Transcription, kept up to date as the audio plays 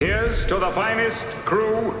to the finest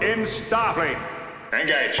crew in Starfleet.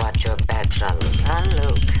 Engage. Watch your back, son. I'm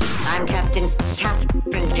Luke. I'm Captain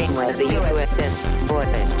Janeway of the USS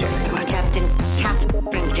Voyager. Captain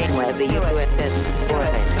Janeway of the USS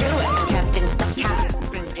Voyager. Captain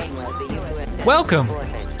Janeway of the USS Welcome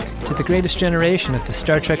Voyager. to the greatest generation of the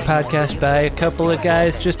Star Trek podcast by a couple of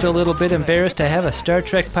guys just a little bit embarrassed to have a Star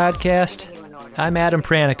Trek podcast. I'm Adam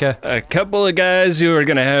Pranica. A couple of guys who are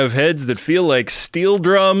going to have heads that feel like steel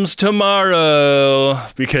drums tomorrow,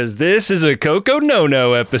 because this is a Coco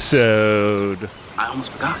No-No episode. I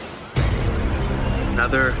almost forgot.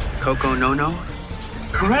 Another Coco No-No?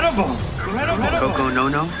 Incredible! Coco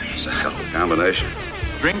No-No? It's a hell of a combination.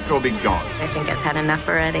 Drink or be gone. I think I've had enough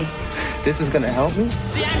already. This is gonna help me?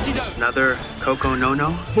 Another Coco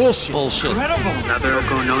No-No? Bullshit. Another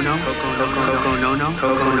Coco No-No? Coco No-No?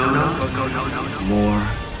 Coco No-No? Coco No-No? More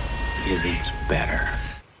isn't better.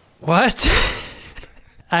 What?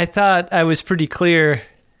 I thought I was pretty clear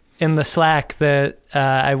in the Slack that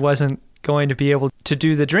I wasn't going to be able to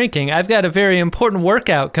do the drinking. I've got a very important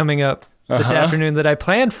workout coming up this afternoon that I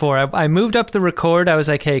planned for. I moved up the record. I was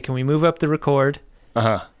like, hey, can we move up the record?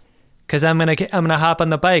 Because I'm gonna hop on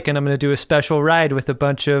the bike and I'm gonna do a special ride with a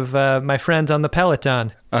bunch of my friends on the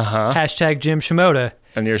Peloton. Hashtag Jim Shimoda.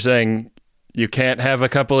 And you're saying you can't have a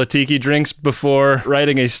couple of tiki drinks before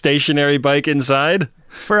riding a stationary bike inside?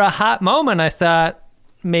 For a hot moment, I thought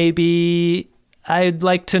maybe I'd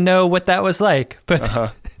like to know what that was like.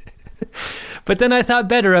 But but then I thought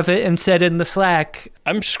better of it and said in the Slack.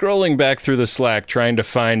 I'm scrolling back through the Slack trying to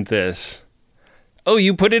find this. Oh,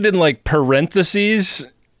 you put it in like parentheses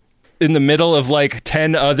in the middle of like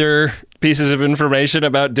 10 other pieces of information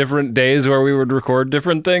about different days where we would record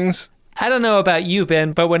different things? I don't know about you,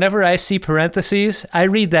 Ben, but whenever I see parentheses, I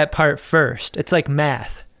read that part first. It's like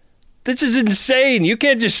math. This is insane. You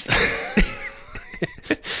can't just...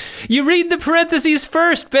 You read the parentheses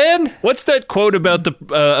first, Ben. What's that quote about the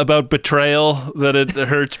about betrayal, that it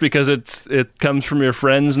hurts because it comes from your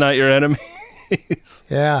friends, not your enemies?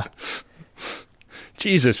 Yeah.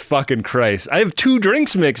 Jesus fucking Christ! I have 2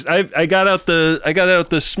 drinks mixed. I got out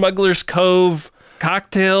the Smuggler's Cove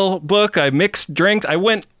cocktail book. I mixed drinks. I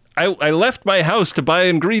left my house to buy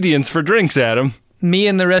ingredients for drinks, Adam. Me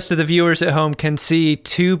and the rest of the viewers at home can see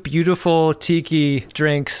 2 beautiful tiki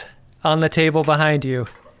drinks on the table behind you.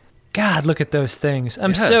 God, look at those things.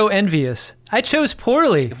 I'm so envious. I chose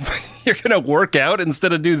poorly. You're gonna work out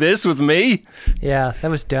instead of do this with me? Yeah, that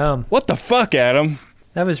was dumb. What the fuck, Adam?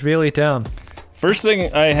 That was really dumb. First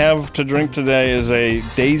thing I have to drink today is a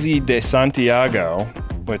Daisy de Santiago,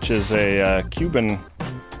 which is a Cuban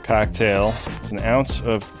cocktail. It's an ounce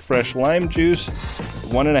of fresh lime juice,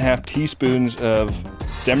 1.5 teaspoons of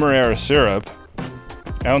Demerara syrup,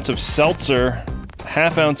 ounce of seltzer,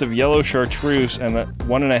 1/2 ounce of yellow chartreuse, and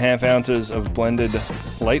 1.5 ounces of blended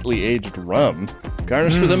lightly aged rum,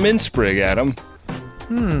 garnished with a mint sprig, Adam.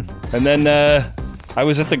 And then I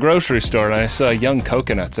was at the grocery store and I saw young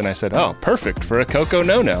coconuts and I said, oh, perfect for a Coco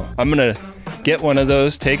No-No. I'm going to get one of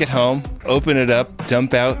those, take it home, open it up,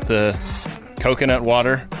 dump out the coconut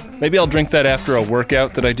water. Maybe I'll drink that after a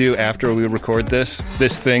workout that I do after we record this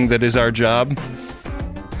thing that is our job.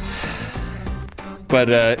 But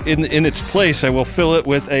in its place, I will fill it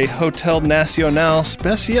with a Hotel Nacional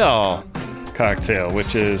Special cocktail,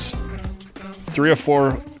 which is 3 or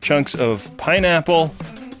 4 chunks of pineapple,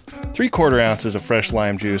 3/4 ounces of fresh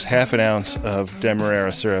lime juice, 1/2 ounce of Demerara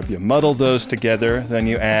syrup. You muddle those together, then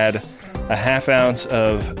you add 1/2 ounce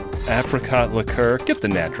of apricot liqueur. Get the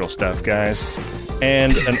natural stuff, guys.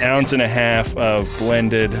 And 1.5 ounces of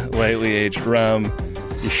blended, lightly aged rum.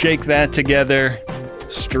 You shake that together,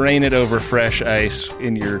 strain it over fresh ice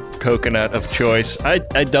in your coconut of choice. I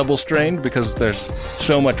double strained because there's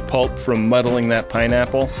so much pulp from muddling that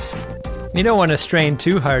pineapple. You don't want to strain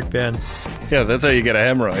too hard, Ben. Yeah, that's how you get a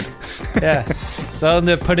hemorrhoid. Yeah. They'll end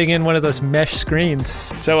up putting in one of those mesh screens.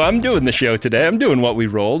 So I'm doing the show today. I'm doing what we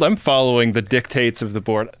rolled. I'm following the dictates of the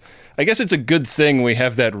board. I guess it's a good thing we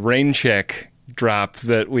have that rain check drop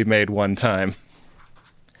that we made one time.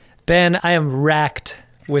 Ben, I am racked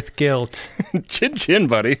with guilt. Chin chin,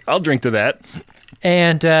 buddy. I'll drink to that.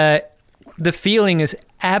 And the feeling is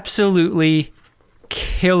absolutely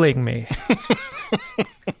killing me.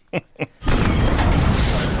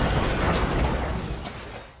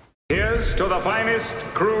 Here's to the finest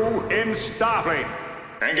crew in Starfleet.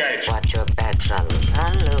 Engage. Watch your back, son.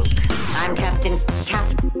 I'm Luke. I'm Captain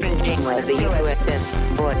Janeway of the USS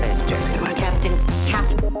Voyager. Captain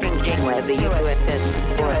Janeway of the USS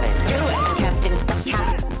Voyager. Captain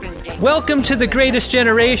Janeway. Welcome to The Greatest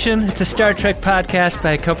Generation. It's a Star Trek podcast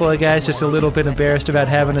by a couple of guys just a little bit embarrassed about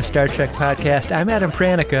having a Star Trek podcast. I'm Adam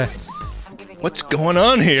Pranica. What's going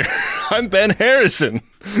on here? I'm Ben Harrison.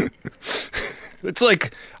 It's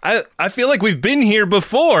like, I feel like we've been here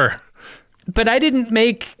before. But I didn't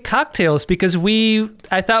make cocktails because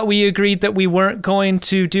I thought we agreed that we weren't going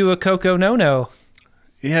to do a Coco No-No.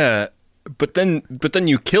 Yeah, but then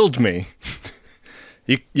you killed me.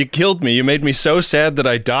 You killed me. You made me so sad that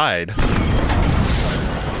I died.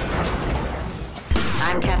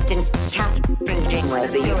 I'm Captain Janeway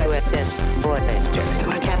of the USS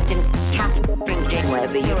Voyager. Captain Janeway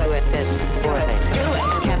of the USS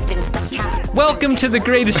Voyager. Captain. Welcome to The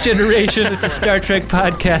Greatest Generation. It's a Star Trek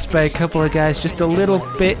podcast by a couple of guys. Just a little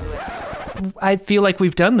bit. I feel like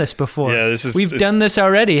we've done this before. Yeah, we've done this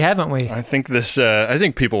already, haven't we? I think this. I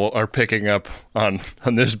think people are picking up on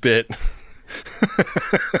this bit.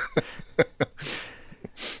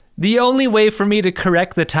 The only way for me to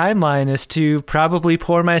correct the timeline is to probably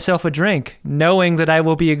pour myself a drink, knowing that I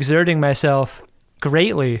will be exerting myself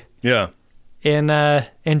greatly. Yeah. In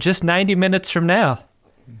just 90 minutes from now.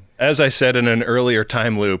 As I said in an earlier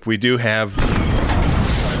time loop, we do have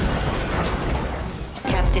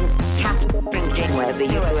Captain Janeway of the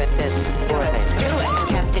USS Voyager.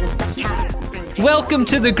 Captain. Welcome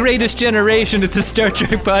to The Greatest Generation. It's a Star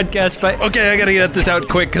Trek podcast by... Okay, I gotta get this out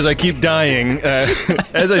quick because I keep dying.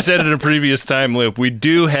 As I said in a previous time loop, we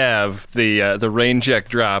do have the rain check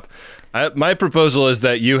drop. My proposal is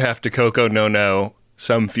that you have to Coco No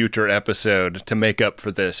some future episode to make up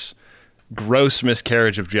for this gross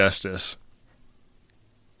miscarriage of justice.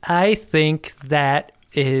 I think that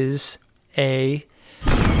is a...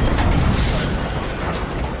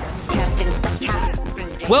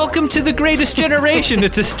 Welcome to The Greatest Generation.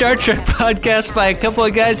 It's a Star Trek podcast by a couple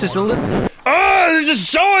of guys. Just a little... Oh, this is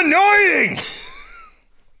so annoying!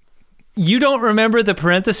 You don't remember the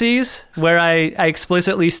parentheses where I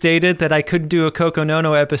explicitly stated that I couldn't do a Coco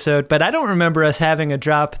No episode, but I don't remember us having a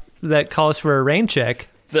drop that calls for a rain check.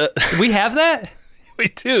 We have that? We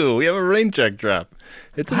do. We have a rain check drop.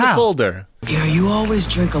 It's in the folder. You know, you always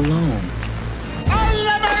drink alone.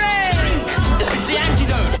 It's the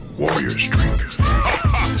antidote! Warriors drink.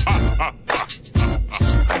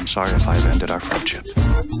 I'm sorry if I've ended our friendship.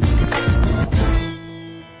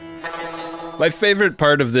 My favorite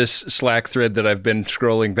part of this Slack thread that I've been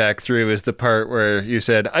scrolling back through is the part where you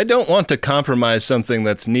said, I don't want to compromise something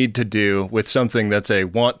that's need to do with something that's a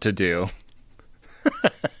want to do.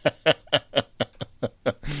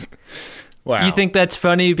 Wow. You think that's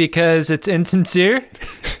funny because it's insincere?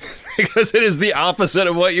 Because it is the opposite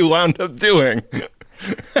of what you wound up doing.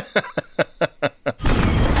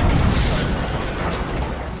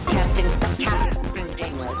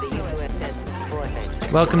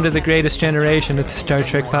 Welcome to The Greatest Generation. It's a Star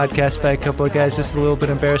Trek podcast by a couple of guys just a little bit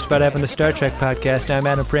embarrassed about having a Star Trek podcast. I'm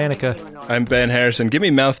Adam Pranica. I'm Ben Harrison. Give me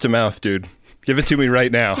mouth to mouth, dude. Give it to me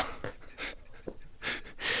right now.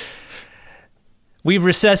 We've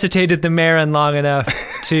resuscitated the Marin long enough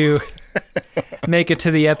to make it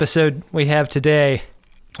to the episode we have today.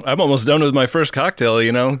 I'm almost done with my first cocktail,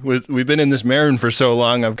 you know. We've been in this Marin for so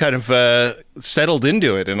long, I've kind of settled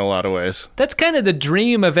into it in a lot of ways. That's kind of the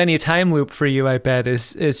dream of any time loop for you, I bet,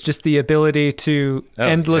 is just the ability to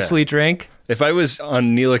endlessly drink. If I was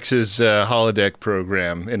on Neelix's holodeck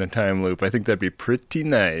program in a time loop, I think that'd be pretty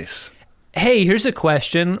nice. Hey, here's a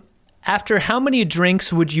question. After how many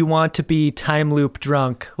drinks would you want to be time loop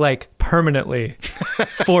drunk, like permanently,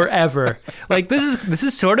 forever? Like this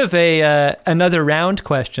is sort of a another round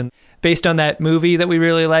question based on that movie that we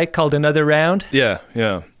really like called Another Round. Yeah.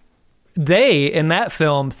 They in that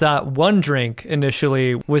film thought one drink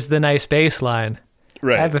initially was the nice baseline.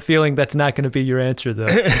 Right. I have a feeling that's not going to be your answer though.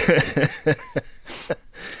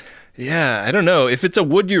 Yeah, I don't know. If it's a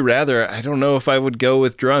would you rather, I don't know if I would go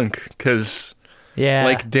with drunk because. Yeah.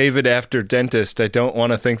 Like David after dentist, I don't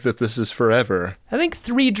want to think that this is forever. I think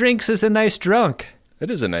 3 drinks is a nice drunk.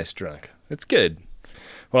 It is a nice drunk. It's good.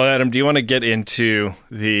 Well, Adam, do you want to get into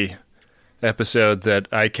the episode that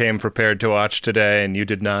I came prepared to watch today and you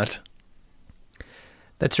did not?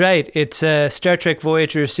 That's right. It's Star Trek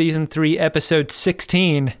Voyager Season 3, Episode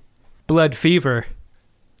 16, Blood Fever.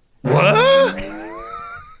 What?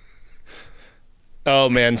 Oh,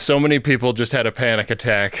 man, so many people just had a panic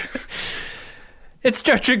attack. It's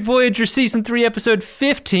Star Trek Voyager Season 3, Episode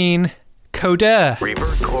 15, Coda.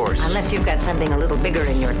 Revert course. Unless you've got something a little bigger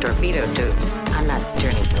in your torpedo tubes, I'm not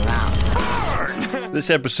turning around.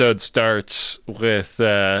 This episode starts with,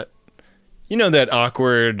 that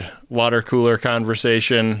awkward water cooler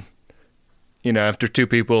conversation, after two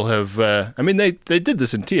people have, they did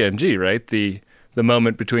this in TNG, right? The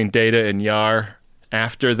moment between Data and Yar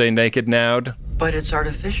after they naked nowed. But it's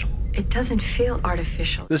artificial. It doesn't feel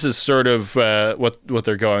artificial. This is sort of what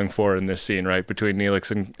they're going for in this scene, right? Between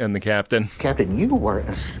Neelix and the captain. Captain, you were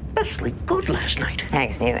especially good last night.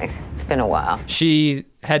 Thanks, Neelix. It's been a while. She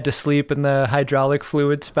had to sleep in the hydraulic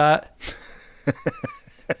fluid spot.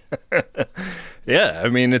 Yeah, I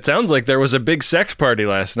mean, it sounds like there was a big sex party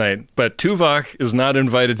last night, but Tuvok is not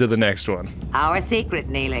invited to the next one. Our secret,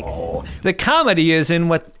 Neelix. Oh. The comedy is in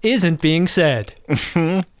what isn't being said.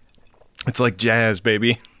 It's like jazz,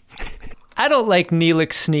 baby. I don't like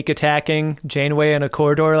Neelix sneak attacking Janeway in a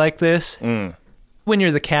corridor like this. When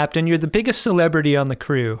you're the captain, you're the biggest celebrity on the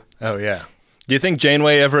crew. Oh, yeah. Do you think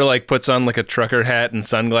Janeway ever, puts on, a trucker hat and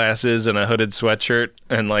sunglasses and a hooded sweatshirt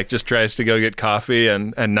and, just tries to go get coffee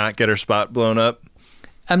and not get her spot blown up?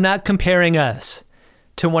 I'm not comparing us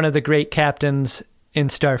to one of the great captains in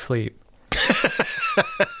Starfleet.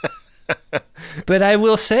 But I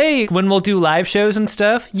will say, when we'll do live shows and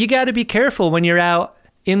stuff, you got to be careful when you're out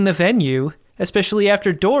in the venue, especially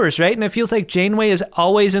after doors, right? And it feels like Janeway is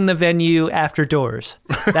always in the venue after doors.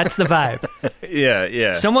 That's the vibe.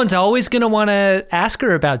 Yeah. Someone's always going to want to ask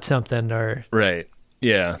her about something or... Right.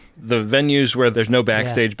 Yeah. The venues where there's no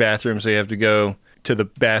backstage bathroom, so you have to go to the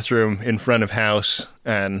bathroom in front of house,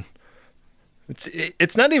 and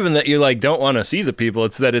it's not even that you don't want to see the people,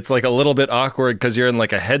 it's that it's a little bit awkward because you're in a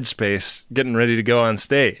headspace getting ready to go on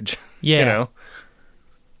stage. Yeah. You know?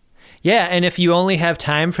 Yeah, and if you only have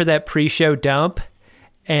time for that pre-show dump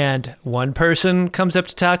and one person comes up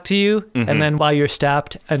to talk to you, and then while you're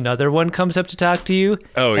stopped, another one comes up to talk to you,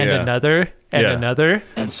 and another, and another.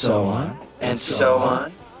 And so on, and so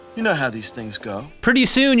on. You know how these things go. Pretty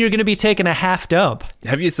soon, you're going to be taking a half dump.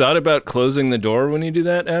 Have you thought about closing the door when you do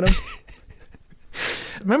that, Adam?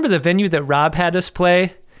 Remember the venue that Rob had us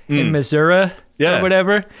play in Missouri or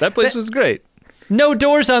whatever? That place was great. No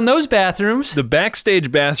doors on those bathrooms. The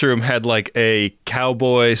backstage bathroom had a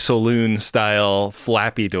cowboy saloon style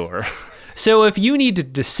flappy door. So if you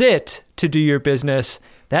needed to sit to do your business,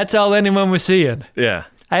 that's all anyone was seeing. Yeah.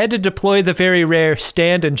 I had to deploy the very rare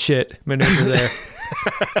stand and shit maneuver there.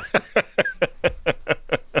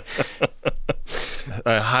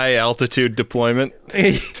 A high altitude deployment.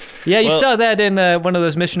 Yeah, you saw that in one of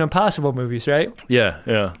those Mission Impossible movies, right? Yeah.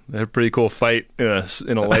 They had a pretty cool fight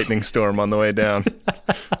in a lightning storm on the way down.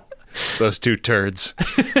 Those two turds.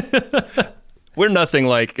 We're nothing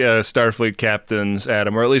like Starfleet captains,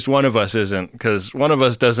 Adam, or at least one of us isn't, because one of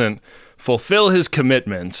us doesn't fulfill his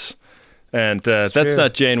commitments, and that's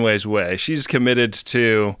not Janeway's way. She's committed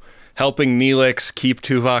to helping Neelix keep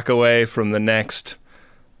Tuvok away from the next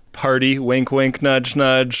party, wink, wink, nudge,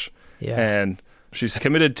 nudge. Yeah. And she's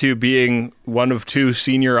committed to being one of two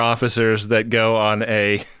senior officers that go on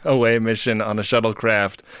a away mission on a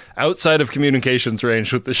shuttlecraft outside of communications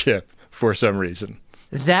range with the ship for some reason.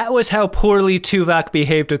 That was how poorly Tuvok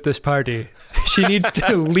behaved at this party. She needs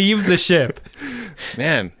to leave the ship.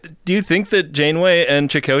 Man, do you think that Janeway and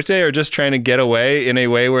Chakotay are just trying to get away in a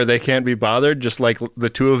way where they can't be bothered, just like the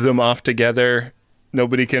two of them off together,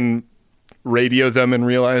 nobody can radio them and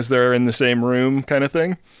realize they're in the same room kind of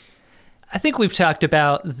thing? I think we've talked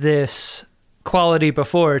about this quality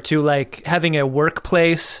before, to having a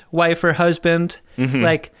workplace wife or husband.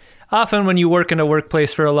 Often when you work in a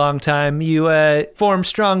workplace for a long time, you form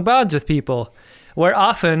strong bonds with people, where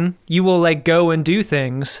often you will go and do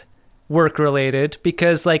things work related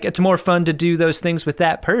because it's more fun to do those things with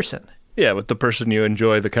that person. Yeah, with the person you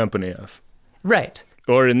enjoy the company of. Right.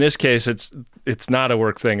 Or in this case, it's not a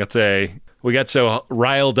work thing. It's we got so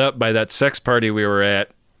riled up by that sex party we were at.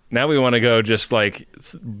 Now we want to go just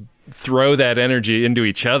throw that energy into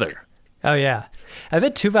each other. Oh, yeah. I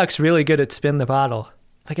bet Tuvok's really good at spin the bottle.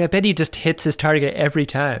 I bet he just hits his target every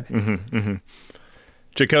time.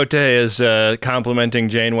 Chakotay is complimenting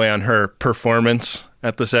Janeway on her performance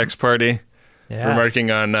at the sex party, remarking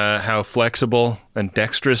on how flexible and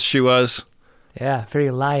dexterous she was. Yeah, very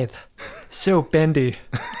lithe. So bendy.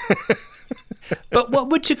 But what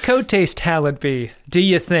would Chakotay's talent be, do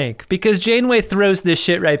you think? Because Janeway throws this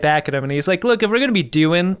shit right back at him, and he's like, look, if we're going to be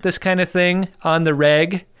doing this kind of thing on the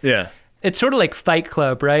reg, it's sort of like Fight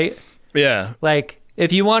Club, right? Yeah.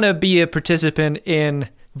 If you want to be a participant in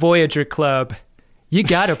Voyager Club, you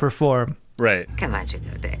got to perform. Right. Come on,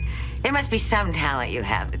 Chakotay. There must be some talent you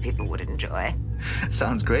have that people would enjoy.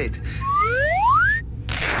 Sounds great.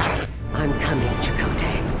 I'm coming,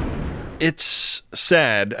 Chakotay. It's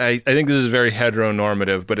sad. I think this is very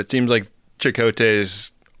heteronormative, but it seems like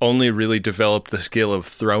Chakotay's only really developed the skill of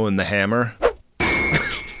throwing the hammer.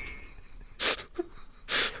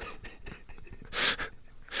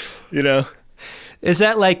 You know? Is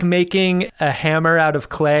that like making a hammer out of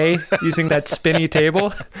clay using that spinny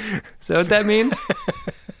table? Is that what that means?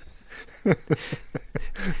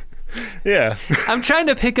 Yeah. I'm trying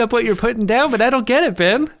to pick up what you're putting down, but I don't get it,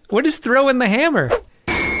 Ben. What is throwing the hammer?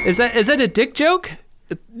 Is that a dick joke?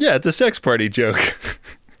 Yeah, it's a sex party joke.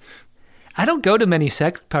 I don't go to many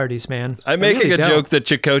sex parties, man. I'm making really a joke that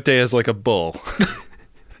Chakotay is like a bull.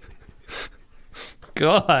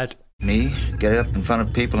 God. Me? Get up in front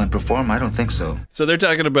of people and perform? I don't think so. So they're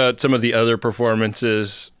talking about some of the other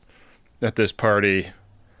performances at this party.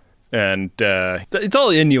 And it's all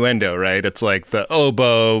innuendo, right? It's like the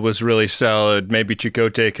oboe was really solid. Maybe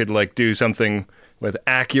Chakotay could like do something with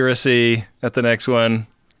accuracy at the next one.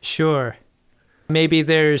 Sure. Maybe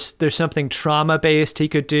there's something trauma-based he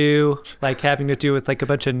could do, like having to do with like a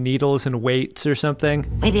bunch of needles and weights or something.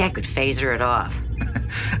 Maybe I could phaser it off.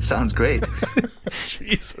 Sounds great.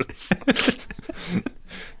 Jesus.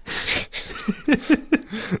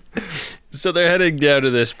 So they're heading down to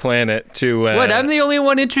this planet to... What, I'm the only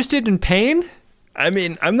one interested in pain? I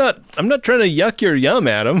mean, I'm not trying to yuck your yum,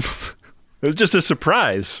 Adam. It was just a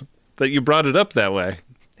surprise that you brought it up that way.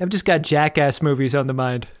 I've just got jackass movies on the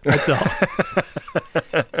mind. That's all.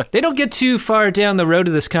 They don't get too far down the road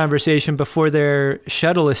of this conversation before their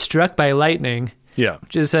shuttle is struck by lightning. Yeah.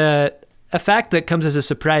 Which is a fact that comes as a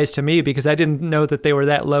surprise to me because I didn't know that they were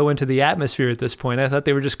that low into the atmosphere at this point. I thought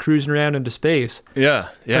they were just cruising around into space. Yeah.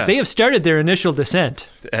 But they have started their initial descent.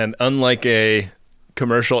 And unlike a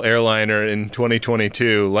commercial airliner in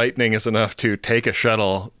 2022, lightning is enough to take a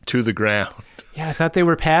shuttle to the ground. Yeah, I thought they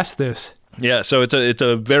were past this. Yeah, so it's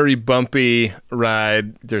a very bumpy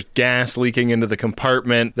ride. There's gas leaking into the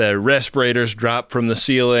compartment. The respirators drop from the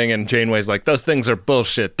ceiling, and Janeway's like, those things are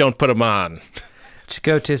bullshit. Don't put them on.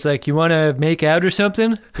 Chakotay's like, you want to make out or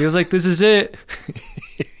something? Feels like this is it.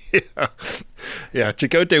 Yeah,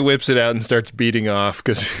 Chakotay whips it out and starts beating off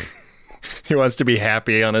because he wants to be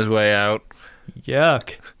happy on his way out.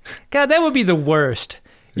 Yuck. God, that would be the worst.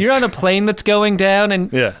 You're on a plane that's going down, and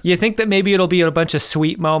you think that maybe it'll be a bunch of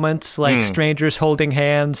sweet moments, like strangers holding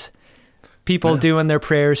hands, people doing their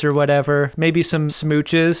prayers or whatever, maybe some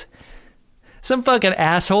smooches. Some fucking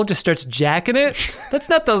asshole just starts jacking it. That's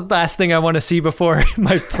not the last thing I want to see before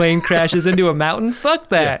my plane crashes into a mountain. Fuck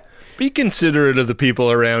that. Yeah. Be considerate of the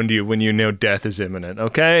people around you when you know death is imminent,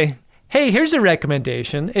 okay? Hey, here's a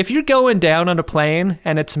recommendation. If you're going down on a plane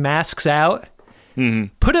and it's masks out,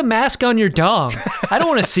 put a mask on your dong. I don't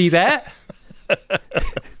want to see that. I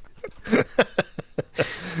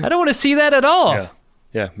don't want to see that at all.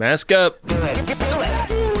 Yeah, mask up.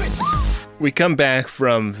 We come back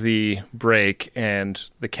from the break, and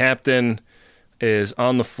the captain is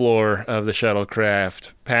on the floor of the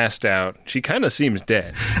shuttlecraft, passed out. She kind of seems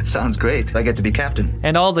dead. Sounds great. I get to be captain.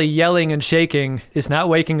 And all the yelling and shaking is not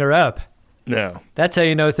waking her up. No. That's how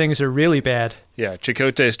you know things are really bad. Yeah,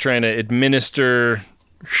 Chakotay's trying to administer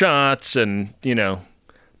shots and,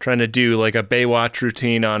 trying to do like a Baywatch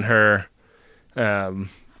routine on her.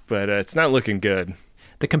 But it's not looking good.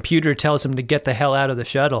 The computer tells him to get the hell out of the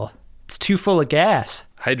shuttle. It's too full of gas.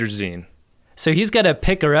 Hydrazine. So he's got to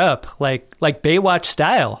pick her up, like Baywatch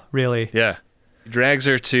style, really. Yeah. He drags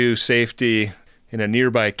her to safety in a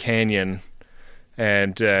nearby canyon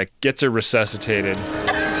and gets her resuscitated.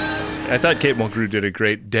 I thought Kate Mulgrew did a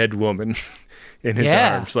great dead woman in his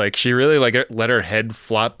arms. Like, she really let her head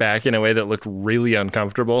flop back in a way that looked really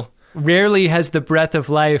uncomfortable. Rarely has the breath of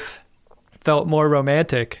life felt more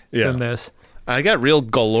romantic than this. I got real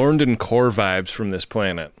Galorndon Core vibes from this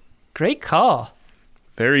planet. Great call.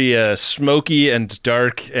 Very smoky and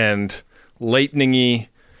dark and lightning-y.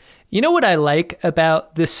 You know what I like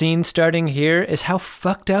about this scene starting here is how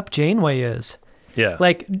fucked up Janeway is. Yeah.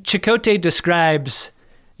 Like, Chakotay describes,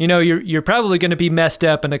 you're probably going to be messed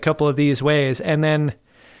up in a couple of these ways. And then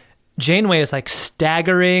Janeway is like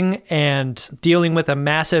staggering and dealing with a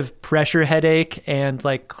massive pressure headache and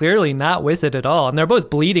like clearly not with it at all. And they're both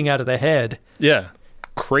bleeding out of the head. Yeah.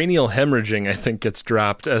 Cranial hemorrhaging, I think, gets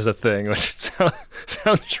dropped as a thing, which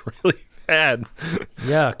sounds really bad.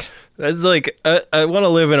 Yuck. It's like, I want to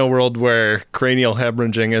live in a world where cranial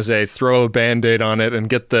hemorrhaging is a throw a Band-Aid on it and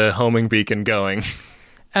get the homing beacon going.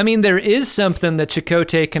 I mean, there is something that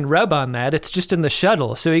Chakotay can rub on that. It's just in the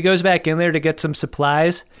shuttle. So he goes back in there to get some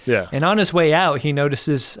supplies. Yeah. And on his way out, he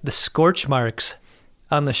notices the scorch marks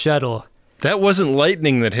on the shuttle. That wasn't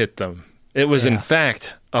lightning that hit them. It was, in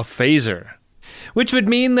fact, a phaser. Which would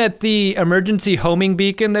mean that the emergency homing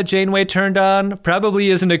beacon that Janeway turned on probably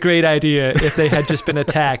isn't a great idea if they had just been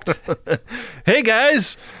attacked. Hey,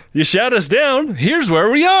 guys, you shot us down. Here's where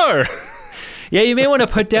we are. Yeah, you may want to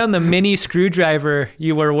put down the mini screwdriver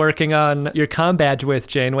you were working on your comm badge with,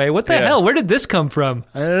 Janeway. What the hell? Where did this come from?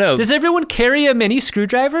 I don't know. Does everyone carry a mini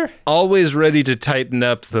screwdriver? Always ready to tighten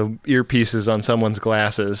up the earpieces on someone's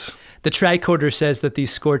glasses. The tricorder says that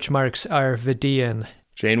these scorch marks are Vidian.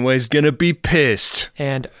 Janeway's gonna be pissed.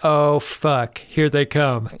 And oh fuck, here they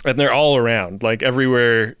come. And they're all around. Like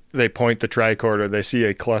everywhere they point the tricorder, they see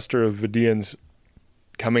a cluster of Vidians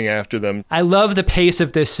coming after them. I love the pace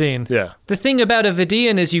of this scene. Yeah. The thing about a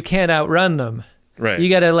Vidian is you can't outrun them. Right. You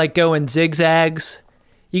gotta like go in zigzags.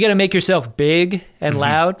 You gotta make yourself big and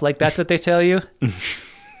loud. Like that's what they tell you.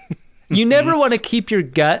 You never want to keep your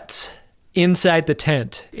guts inside the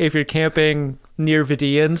tent if you're camping near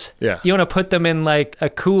Vidians. Yeah. You want to put them in like a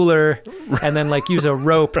cooler and then like use a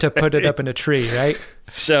rope to put it up in a tree, right?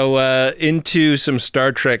 So into some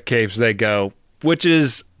Star Trek caves they go, which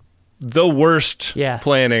is the worst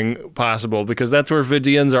planning possible because that's where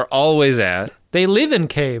Vidians are always at. They live in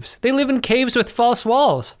caves. They live in caves with false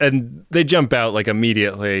walls. And they jump out like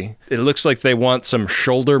immediately. It looks like they want some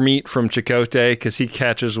shoulder meat from Chakotay because he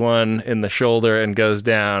catches one in the shoulder and goes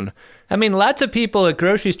down. I mean, lots of people at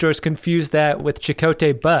grocery stores confuse that with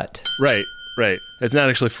Chakotay butt. Right. It's not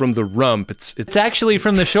actually from the rump. It's actually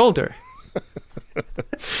from the shoulder.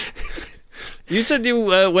 You said you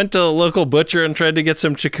went to a local butcher and tried to get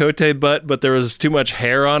some Chakotay butt, but there was too much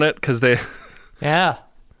hair on it because they... Yeah.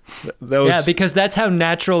 Yeah, because that's how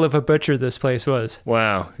natural of a butcher this place was.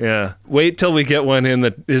 Wow, yeah. Wait till we get one in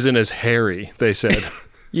that isn't as hairy, they said.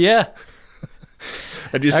 Yeah.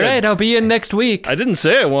 And you All right, I'll be in next week. I didn't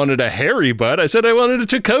say I wanted a hairy butt. I said I wanted a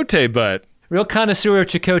Chakotay butt. Real connoisseur of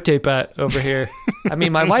Chakotay butt over here. I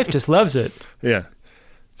mean, my wife just loves it. Yeah.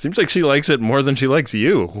 Seems like she likes it more than she likes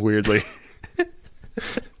you, weirdly.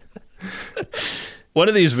 One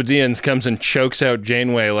of these Vidians comes and chokes out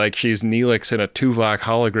Janeway like she's Neelix in a Tuvok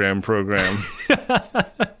hologram program.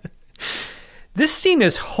 This scene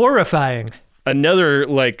is horrifying. Another,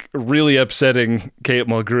 like, really upsetting Kate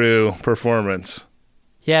Mulgrew performance.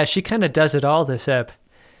 Yeah, she kind of does it all, this ep.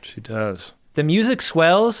 She does. The music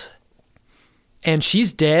swells, and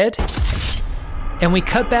she's dead, and we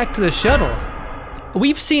cut back to the shuttle.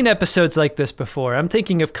 We've seen episodes like this before. I'm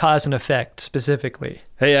thinking of Cause and Effect, specifically.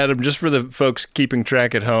 Hey, Adam, just for the folks keeping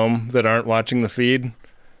track at home that aren't watching the feed,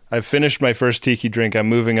 I've finished my first tiki drink. I'm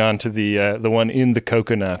moving on to the one in the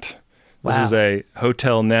coconut. Wow. This is a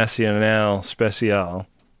Hotel Nacional Special.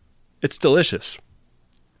 It's delicious.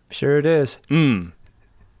 Sure it is. Wouldn't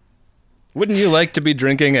you like to be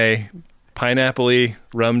drinking a pineapple-y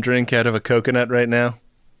rum drink out of a coconut right now?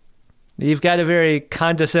 You've got a very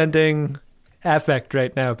condescending affect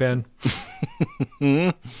right now, Ben.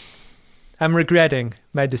 I'm regretting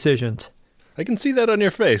my decisions. I can see that on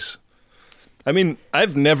your face. I mean,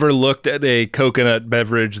 I've never looked at a coconut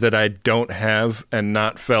beverage that I don't have and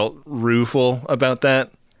not felt rueful about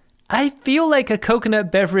that. I feel like a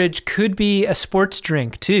coconut beverage could be a sports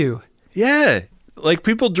drink, too. Yeah, like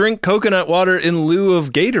people drink coconut water in lieu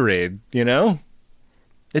of Gatorade, you know?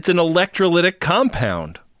 It's an electrolytic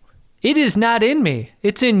compound. It is not in me.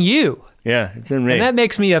 It's in you. Yeah, it's in me. And that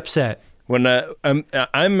makes me upset. When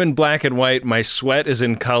I'm in black and white, my sweat is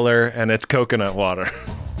in color, and it's coconut water.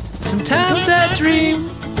 Sometimes I dream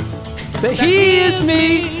that he is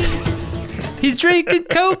me. He's drinking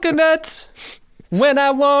coconuts when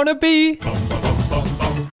I want to be.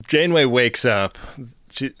 Janeway wakes up.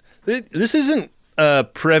 This isn't a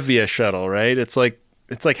Previa shuttle, right? It's like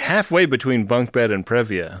halfway between bunk bed and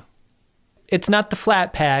Previa. It's not the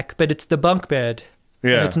flat pack, but it's the bunk bed.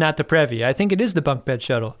 Yeah, and it's not the Previa. I think it is the bunk bed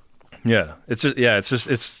shuttle. Yeah, it's slightly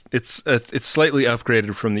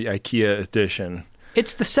upgraded from the IKEA edition.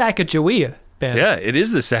 It's the Sacagawea, Ben. Yeah, it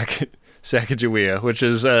is the Sacagawea, which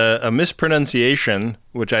is a mispronunciation,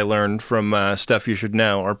 which I learned from Stuff You Should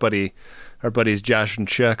Know. Our buddies Josh and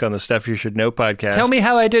Chuck on the Stuff You Should Know podcast. Tell me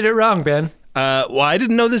how I did it wrong, Ben. Well, I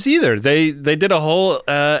didn't know this either. They did a whole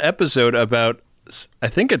episode about, I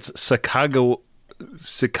think it's Sacagawea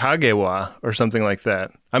or something like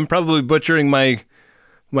that. I'm probably butchering my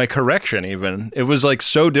correction even. It was like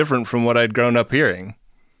so different from what I'd grown up hearing.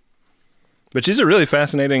 But she's a really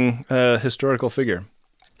fascinating historical figure.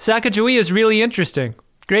 Sacagawea is really interesting.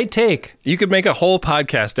 Great take. You could make a whole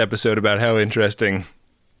podcast episode about how interesting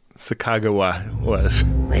Sacagawea was.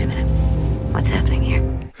 Wait a minute. What's happening here?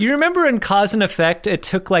 You remember in Cause and Effect, it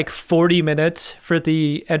took like 40 minutes for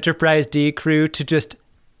the Enterprise D crew to just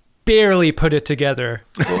barely put it together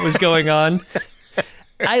what was going on.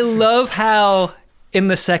 I love how in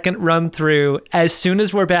the second run through, as soon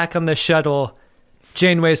as we're back on the shuttle,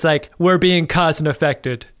 Janeway's like, we're being cause and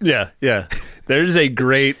affected. Yeah. There's a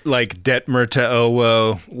great, like, Detmer to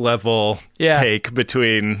Owo level take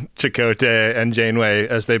between Chakotay and Janeway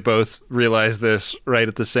as they both realize this right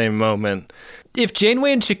at the same moment. If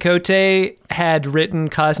Janeway and Chakotay had written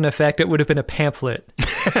Cause and Effect, it would have been a pamphlet.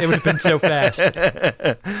 It would have been so fast.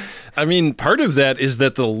 I mean, part of that is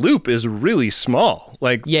that the loop is really small.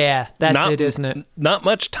 Like, yeah, that's it, isn't it? Not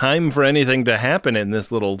much time for anything to happen in this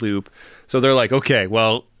little loop. So they're like, okay,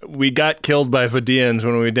 well, we got killed by Vidians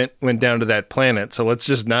when we went down to that planet, so let's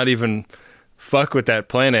just not even fuck with that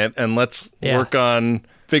planet, and let's work on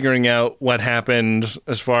figuring out what happened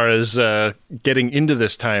as far as getting into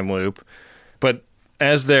this time loop. But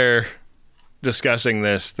as they're discussing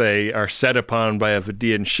this, they are set upon by a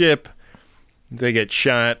Vidian ship. They get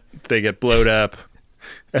shot, they get blowed up,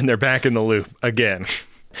 and they're back in the loop again.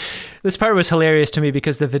 This part was hilarious to me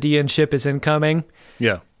because the Vidian ship is incoming.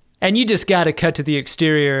 Yeah. And you just got to cut to the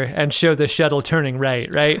exterior and show the shuttle turning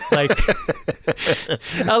right? Like,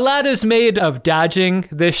 a lot is made of dodging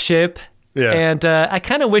this ship. Yeah. And I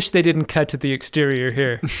kind of wish they didn't cut to the exterior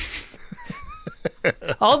here.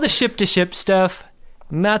 All the ship-to-ship stuff,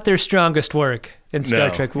 not their strongest work in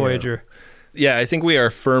Star Trek Voyager. Yeah, I think we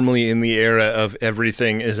are firmly in the era of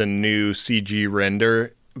everything is a new CG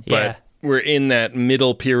render, but we're in that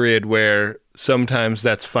middle period where sometimes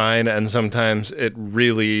that's fine and sometimes it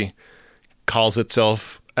really calls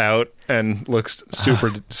itself out and looks super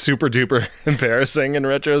duper embarrassing in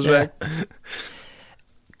retrospect. Yeah.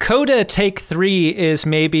 Coda Take 3 is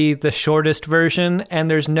maybe the shortest version, and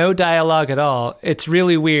there's no dialogue at all. It's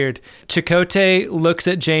really weird. Chakotay looks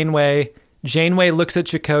at Janeway. Janeway looks at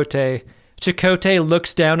Chakotay. Chakotay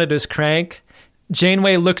looks down at his crank.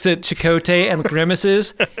 Janeway looks at Chakotay and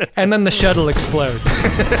grimaces, and then the shuttle explodes.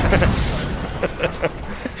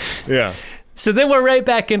 Yeah. So then we're right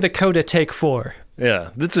back into Coda Take 4. Yeah,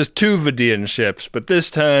 this is 2 Vidian ships, but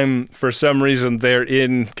this time, for some reason, they're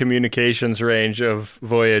in communications range of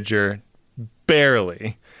Voyager,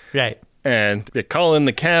 barely. Right. And they call in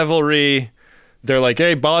the cavalry. They're like,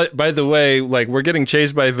 hey, by the way, like, we're getting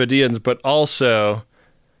chased by Vidians, but also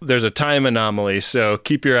there's a time anomaly, so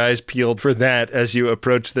keep your eyes peeled for that as you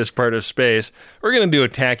approach this part of space. We're going to do a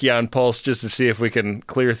tachyon pulse just to see if we can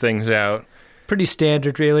clear things out. Pretty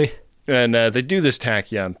standard, really. And they do this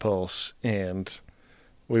tachyon pulse, and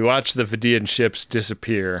we watch the Vidian ships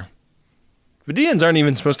disappear. Vidians aren't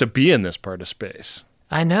even supposed to be in this part of space.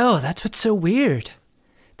 I know, that's what's so weird.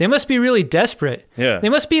 They must be really desperate. Yeah. They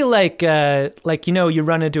must be like you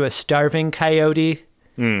run into a starving coyote.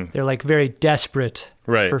 They're like very desperate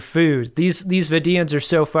for food. These Vidians are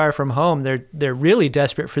so far from home. They're really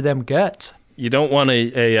desperate for them guts. You don't want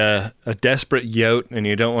a desperate Yote, and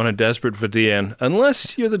you don't want a desperate Vidian,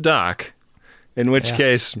 unless you're the Doc, in which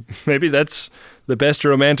case maybe that's the best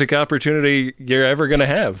romantic opportunity you're ever going to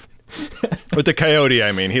have. With the coyote,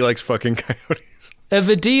 I mean. He likes fucking coyotes. A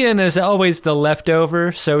Vidian is always the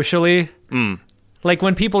leftover socially. Like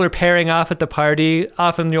when people are pairing off at the party,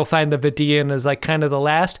 often you'll find the Vidian is like kind of the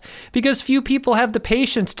last, because few people have the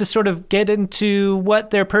patience to sort of get into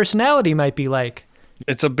what their personality might be like.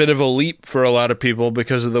 It's a bit of a leap for a lot of people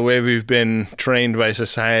because of the way we've been trained by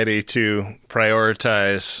society to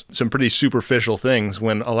prioritize some pretty superficial things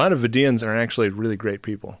when a lot of Vidians are actually really great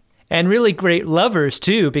people. And really great lovers,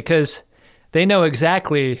 too, because they know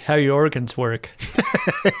exactly how your organs work,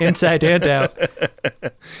 inside and out.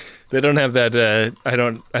 They don't have that, I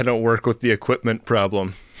don't work with the equipment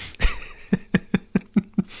problem.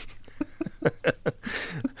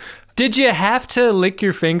 Did you have to lick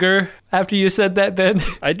your finger after you said that, Ben?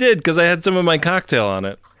 I did, because I had some of my cocktail on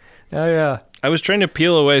it. Oh, yeah. I was trying to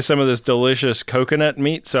peel away some of this delicious coconut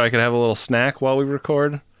meat so I could have a little snack while we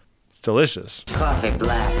record. It's delicious. Coffee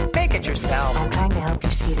black. Make it yourself. I'm trying to help you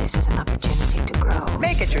see this as an opportunity to grow.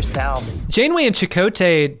 Make it yourself. Janeway and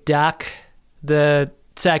Chakotay dock the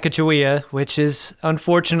Sacagawea, which is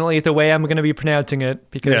unfortunately the way I'm going to be pronouncing it,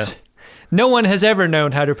 because no one has ever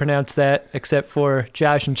known how to pronounce that except for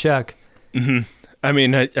Josh and Chuck. Mm-hmm. I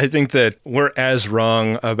mean, I think that we're as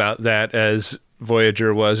wrong about that as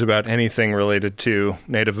Voyager was about anything related to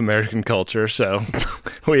Native American culture, so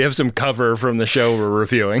we have some cover from the show we're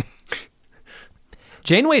reviewing.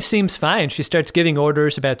 Janeway seems fine. She starts giving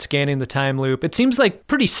orders about scanning the time loop. It seems like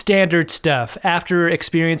pretty standard stuff after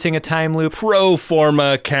experiencing a time loop. Pro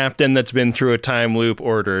forma captain that's been through a time loop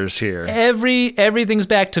orders here. Everything's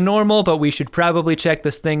back to normal, but we should probably check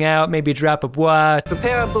this thing out, maybe drop a buoy.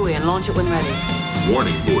 Prepare a buoy and launch it when ready.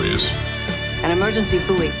 Warning buoys. An emergency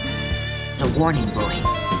buoy. A warning buoy.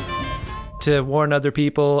 To warn other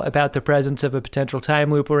people about the presence of a potential time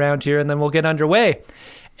loop around here, and then we'll get underway.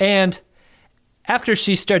 And After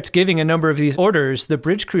she starts giving a number of these orders, the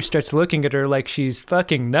bridge crew starts looking at her like she's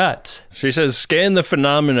fucking nuts. She says, scan the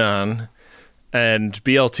phenomenon. And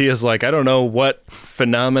BLT is like, I don't know what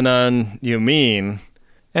phenomenon you mean.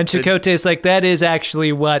 And Chakotay is like, that is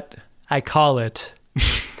actually what I call it.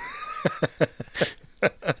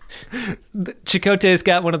 Chakotay's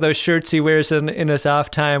got one of those shirts he wears in his off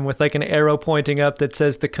time with like an arrow pointing up that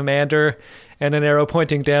says the commander and an arrow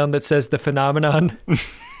pointing down that says the phenomenon.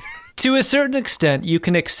 To a certain extent, you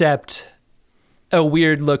can accept a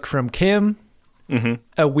weird look from Kim,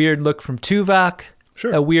 a weird look from Tuvok,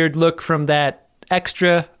 a weird look from that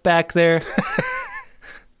extra back there.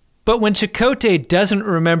 But when Chakotay doesn't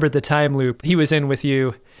remember the time loop he was in with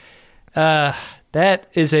you, that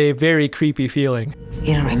is a very creepy feeling.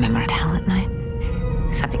 You don't remember talent night?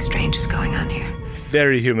 Something strange is going on here.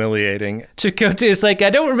 Very humiliating. Chakotay is like, I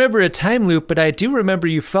don't remember a time loop, but I do remember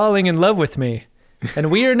you falling in love with me.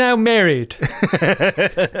 And we are now married.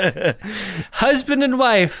 Husband and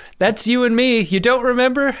wife. That's you and me. You don't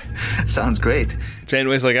remember? Sounds great.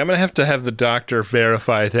 Janeway's like, I'm going to have the doctor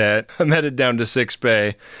verify that. I'm headed down to 6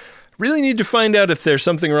 Bay. Really need to find out if there's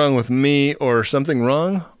something wrong with me or something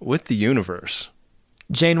wrong with the universe.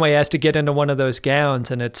 Janeway has to get into one of those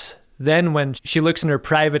gowns, and it's then when she looks in her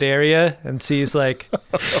private area and sees, like,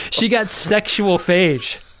 she got sexual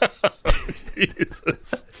phage.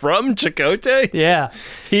 Jesus. From Chakotay? Yeah.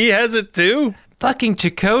 He has it too? Fucking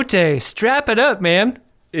Chakotay. Strap it up, man.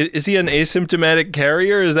 Is he an asymptomatic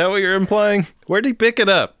carrier? Is that what you're implying? Where'd he pick it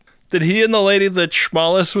up? Did he and the lady that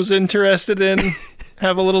Schmallis was interested in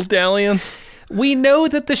have a little dalliance? We know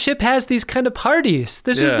that the ship has these kind of parties.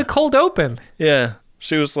 This is the cold open. Yeah.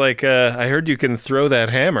 She was like, I heard you can throw that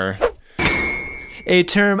hammer. A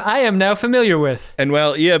term I am now familiar with. And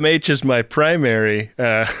while EMH is my primary,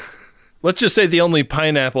 let's just say the only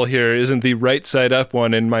pineapple here isn't the right side up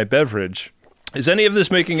one in my beverage. Is any of this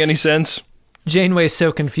making any sense? Janeway's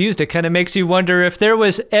so confused, it kind of makes you wonder if there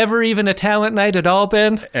was ever even a talent night at all,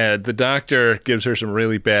 Ben. The doctor gives her some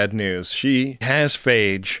really bad news. She has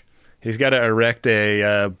phage. He's got to erect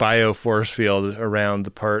a bio force field around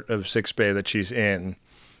the part of 6 Bay that she's in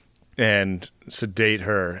and sedate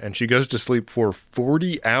her. And she goes to sleep for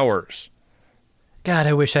 40 hours. God,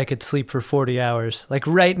 I wish I could sleep for 40 hours. Like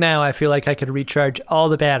right now, I feel like I could recharge all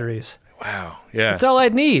the batteries. Wow, yeah. That's all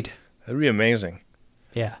I'd need. That'd be amazing.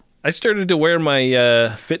 Yeah. I started to wear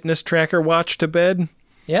my fitness tracker watch to bed.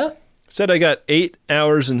 Yeah? Said I got 8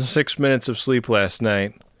 hours and 6 minutes of sleep last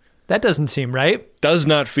night. That doesn't seem right. Does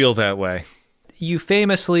not feel that way. You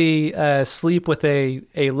famously sleep with a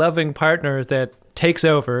loving partner that takes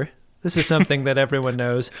over. This is something that everyone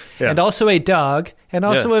knows. Yeah. And also a dog, and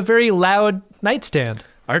also a very loud nightstand.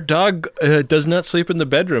 Our dog does not sleep in the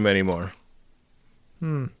bedroom anymore.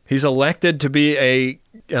 He's elected to be a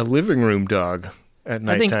living room dog at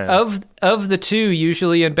nighttime. I think of the two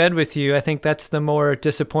usually in bed with you, I think that's the more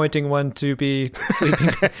disappointing one to be sleeping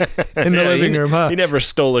in the living room, huh? He never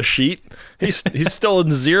stole a sheet. He's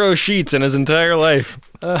stolen 0 sheets in his entire life.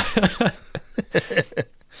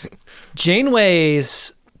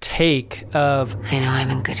 Janeway's take of I know I'm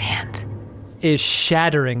in good hands is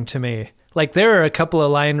shattering to me. Like, there are a couple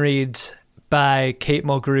of line reads by Kate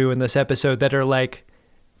Mulgrew in this episode that are like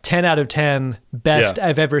 10 out of 10 best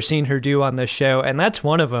I've ever seen her do on this show, and that's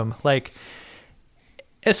one of them. Like,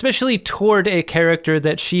 especially toward a character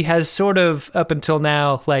that she has sort of up until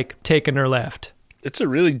now like taken her left. It's a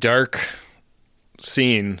really dark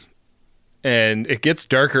scene, and it gets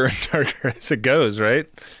darker and darker as it goes, right?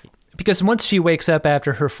 Because once she wakes up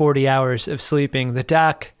after her 40 hours of sleeping, the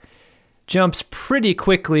doc jumps pretty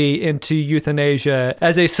quickly into euthanasia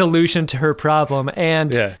as a solution to her problem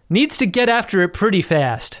and needs to get after it pretty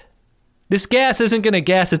fast. This gas isn't going to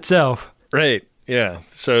gas itself. Right, yeah.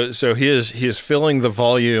 So he is filling the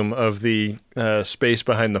volume of the space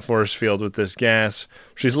behind the force field with this gas.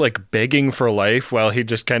 She's like begging for life while he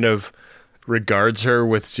just kind of regards her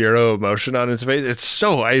with zero emotion on his face. It's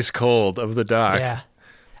so ice cold of the doc. Yeah.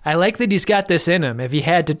 I like that he's got this in him if he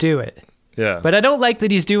had to do it. Yeah. But I don't like that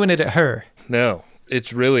he's doing it at her. No,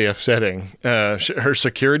 it's really upsetting. Her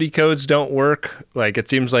security codes don't work. Like, it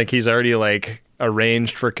seems like he's already like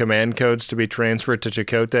arranged for command codes to be transferred to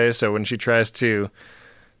Chakotay. So when she tries to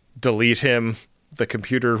delete him, the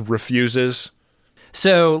computer refuses.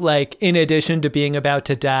 So, like, in addition to being about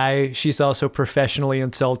to die, she's also professionally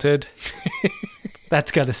insulted.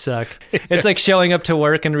 That's gotta suck. It's like showing up to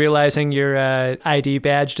work and realizing your ID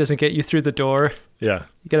badge doesn't get you through the door. Yeah.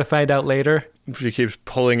 You gotta find out later. She keeps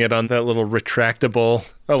pulling it on that little retractable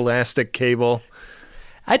elastic cable.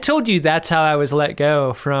 I told you that's how I was let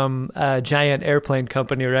go from a giant airplane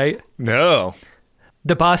company, right? No.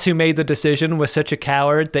 the boss who made the decision was such a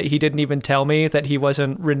coward that he didn't even tell me that he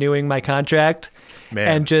wasn't renewing my contract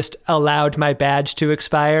and just allowed my badge to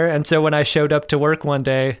expire. And so when I showed up to work one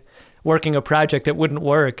day working a project that wouldn't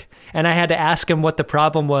work, and I had to ask him what the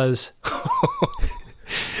problem was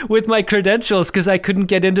with my credentials because I couldn't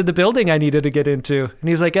get into the building I needed to get into. And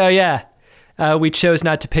he was like, oh yeah, we chose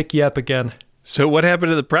not to pick you up again. So what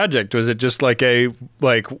happened to the project? Was it just like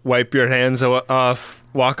wipe your hands off,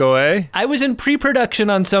 walk away? I was in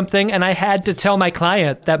pre-production on something, and I had to tell my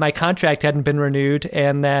client that my contract hadn't been renewed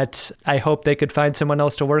and that I hoped they could find someone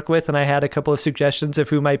else to work with. And I had a couple of suggestions of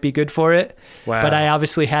who might be good for it. Wow. But I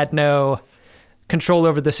obviously had no control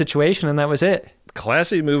over the situation, and that was it.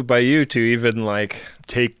 Classy move by you to even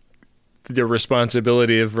take the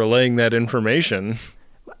responsibility of relaying that information.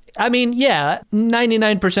 I mean, yeah,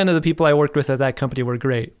 99% of the people I worked with at that company were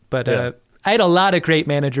great, but I had a lot of great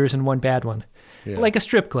managers and one bad one, like a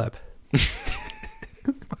strip club.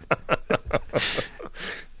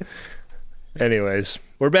 Anyways,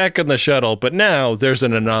 we're back on the shuttle, but now there's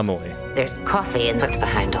an anomaly. There's coffee and what's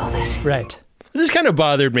behind all this. Right. This kind of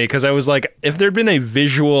bothered me because I was like, if there'd been a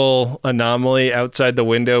visual anomaly outside the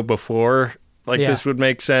window before, this would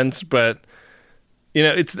make sense, but...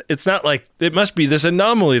 it's not like it must be this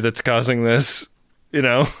anomaly that's causing this,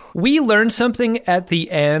 We learned something at the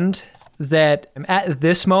end that at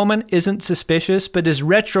this moment isn't suspicious, but is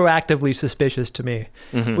retroactively suspicious to me,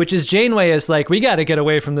 which is Janeway is like, we got to get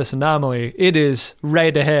away from this anomaly. It is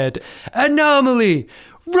right ahead. Anomaly!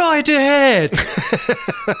 Right ahead!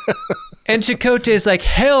 And Chakotay is like,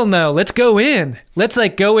 hell no, let's go in. Let's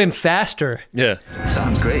go in faster. Yeah.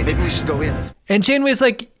 Sounds great. Maybe we should go in. And Janeway's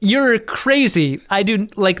like, you're crazy.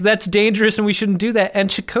 That's dangerous and we shouldn't do that. And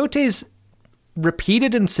Chakotay's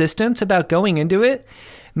repeated insistence about going into it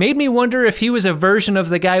made me wonder if he was a version of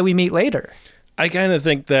the guy we meet later. I kind of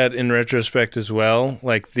think that in retrospect as well,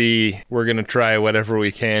 we're going to try whatever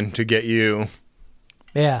we can to get you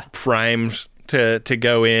primed to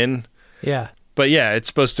go in. Yeah. But yeah, it's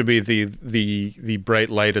supposed to be the bright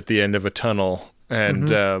light at the end of a tunnel. And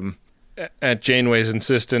at Janeway's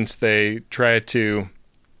insistence, they try to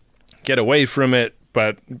get away from it,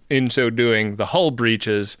 but in so doing, the hull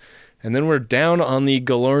breaches. And then we're down on the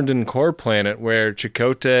Galorndon core planet where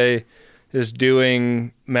Chakotay is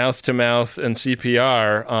doing mouth-to-mouth and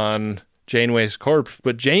CPR on Janeway's corpse,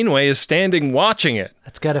 but Janeway is standing watching it.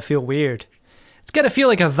 That's got to feel weird. It's got to feel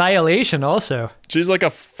like a violation also. She's like a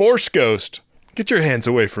force ghost. Get your hands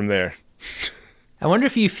away from there. I wonder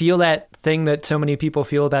if you feel that thing that so many people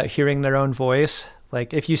feel about hearing their own voice.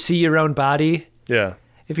 Like if you see your own body. Yeah.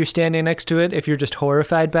 If you're standing next to it, if you're just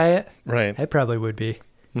horrified by it. Right. I probably would be.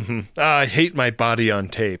 I hate my body on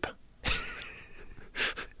tape.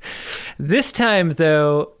 This time,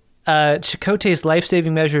 though, Chakotay's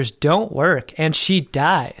life-saving measures don't work, and she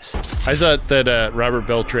dies. I thought that Robert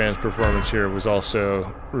Beltran's performance here was also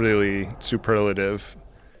really superlative.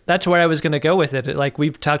 That's where I was going to go with it.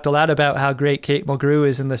 We've talked a lot about how great Kate Mulgrew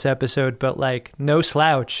is in this episode, but no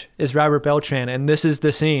slouch is Robert Beltran, and this is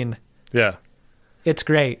the scene. Yeah. It's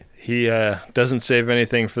great. He doesn't save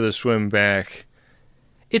anything for the swim back.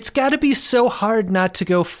 It's got to be so hard not to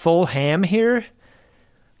go full ham here.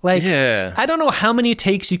 I don't know how many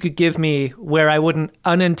takes you could give me where I wouldn't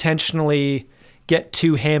unintentionally get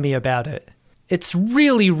too hammy about it. It's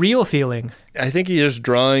really real feeling. I think he is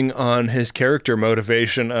drawing on his character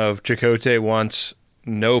motivation of Chakotay wants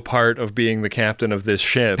no part of being the captain of this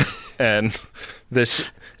ship, and this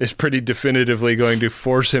is pretty definitively going to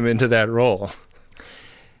force him into that role.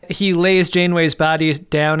 He lays Janeway's body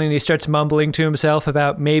down and he starts mumbling to himself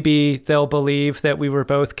about maybe they'll believe that we were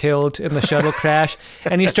both killed in the shuttle crash.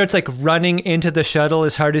 And he starts running into the shuttle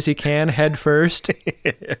as hard as he can, head first.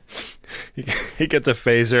 He gets a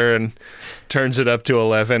phaser and turns it up to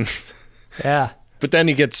 11. Yeah. But then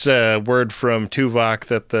he gets word from Tuvok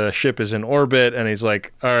that the ship is in orbit, and he's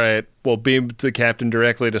like, all right, we'll beam the captain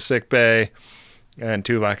directly to sickbay. And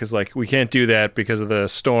Tuvok is like, we can't do that because of the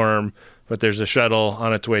storm, but there's a shuttle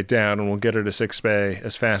on its way down, and we'll get her to sickbay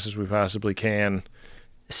as fast as we possibly can.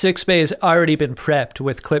 Sickbay has already been prepped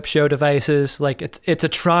with clip show devices. It's a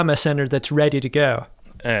trauma center that's ready to go.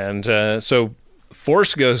 And so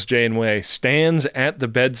Force Ghost Janeway stands at the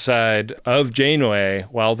bedside of Janeway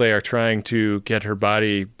while they are trying to get her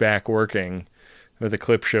body back working with a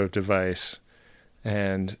clip show device.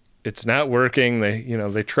 And it's not working.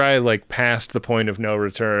 They try past the point of no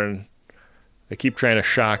return. They keep trying to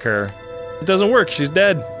shock her. It doesn't work. She's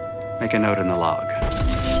dead. Make a note in the log.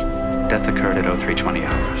 Death occurred at 0320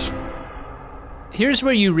 hours. Here's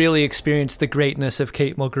where you really experience the greatness of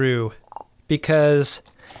Kate Mulgrew, because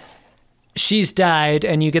she's died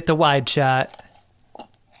and you get the wide shot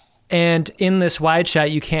And in this wide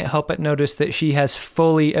shot, you can't help but notice that she has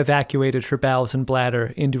fully evacuated her bowels and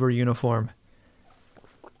bladder into her uniform.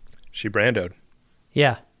 She brandoed.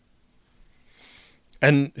 Yeah.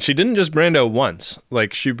 And she didn't just brando once.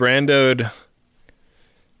 Like, she brandoed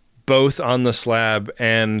both on the slab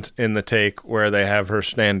and in the take where they have her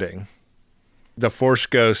standing. The Force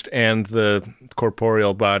Ghost and the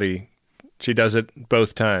corporeal body, she does it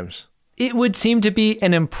both times. It would seem to be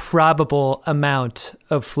an improbable amount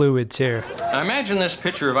of fluids here. I imagine this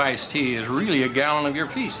pitcher of iced tea is really a gallon of your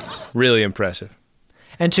feces. Really impressive.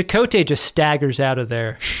 And Chakotay just staggers out of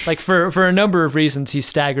there. Like, for a number of reasons, he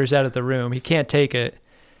staggers out of the room. He can't take it.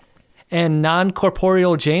 And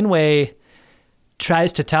non-corporeal Janeway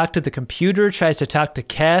tries to talk to the computer, tries to talk to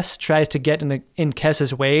Kes, tries to get in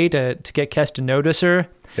Kes's way to get Kes to notice her.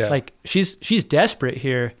 Yeah. Like, she's desperate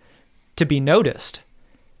here to be noticed.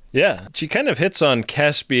 Yeah, she kind of hits on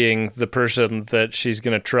Kes being the person that she's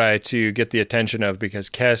going to try to get the attention of because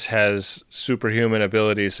Kes has superhuman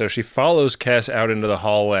abilities. So she follows Kes out into the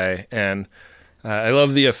hallway, and I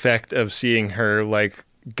love the effect of seeing her like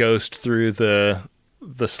ghost through the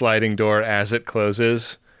sliding door as it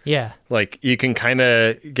closes. Yeah. Like, you can kind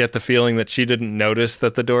of get the feeling that she didn't notice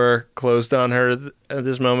that the door closed on her at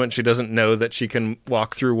this moment. She doesn't know that she can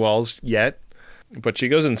walk through walls yet. But she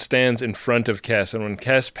goes and stands in front of Kes, and when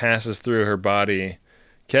Kes passes through her body,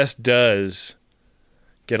 Kes does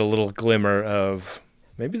get a little glimmer of,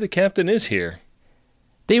 maybe the captain is here.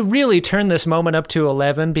 They really turn this moment up to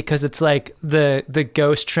 11 because it's like the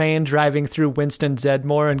ghost train driving through Winston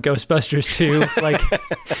Zedmore and Ghostbusters 2, like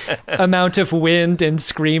amount of wind and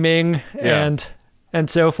screaming and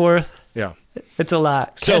so forth. Yeah. It's a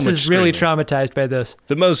lot. So Kes much is really screaming. traumatized by this.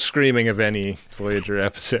 The most screaming of any Voyager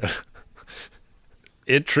episode.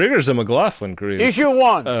 It triggers a McLaughlin groove. Issue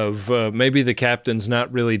 1. Of maybe the captain's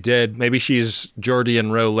not really dead. Maybe she's Geordi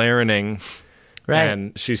and Ro Laraning. Right.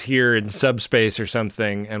 And she's here in subspace or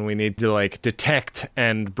something, and we need to like detect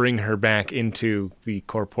and bring her back into the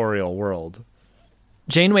corporeal world.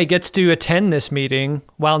 Janeway gets to attend this meeting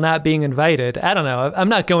while not being invited. I don't know. I'm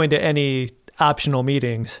not going to any optional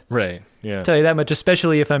meetings. Right, yeah. I'll tell you that much,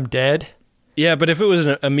 especially if I'm dead. Yeah, but if it was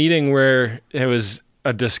a meeting where it was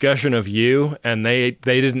a discussion of you and they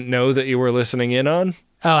didn't know that you were listening in on?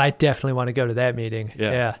 Oh, I definitely want to go to that meeting.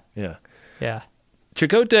 Yeah.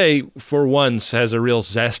 Chakotay, for once, has a real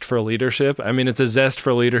zest for leadership. I mean, it's a zest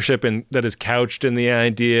for leadership that is couched in the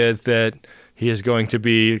idea that he is going to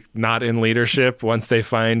be not in leadership once they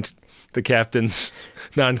find the captain's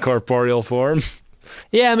non-corporeal form.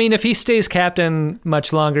 Yeah, I mean, if he stays captain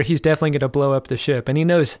much longer, he's definitely going to blow up the ship, and he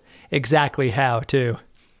knows exactly how, too.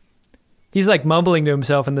 He's like mumbling to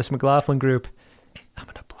himself in this McLaughlin group, I'm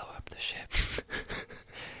going to blow up the ship.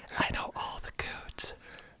 I know all the codes.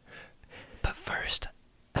 But first,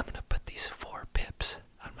 I'm going to put these 4 pips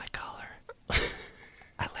on my collar.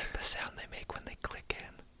 I like the sound they make when they click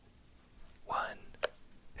in. 1,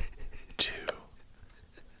 2,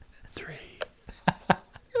 3,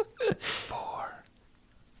 4.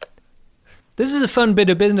 This is a fun bit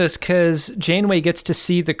of business because Janeway gets to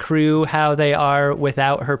see the crew how they are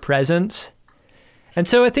without her presence. And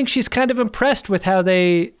so I think she's kind of impressed with how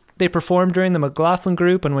they perform during the McLaughlin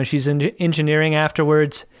group and when she's engineering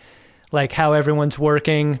afterwards, like how everyone's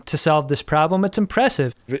working to solve this problem. It's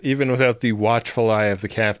impressive. Even without the watchful eye of the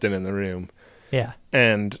captain in the room. Yeah.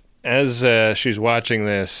 And as she's watching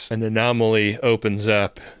this, an anomaly opens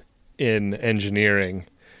up in engineering,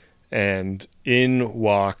 and in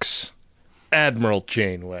walks Admiral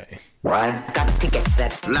Janeway. I've got to get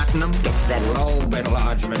that platinum, get that robe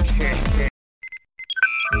enlargement.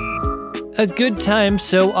 A good time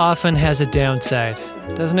so often has a downside,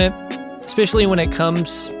 doesn't it? Especially when it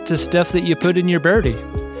comes to stuff that you put in your birdie.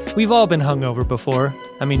 We've all been hungover before.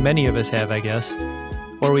 I mean, many of us have, I guess.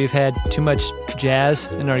 Or we've had too much jazz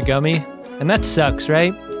in our gummy. And that sucks,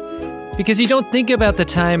 right? Because you don't think about the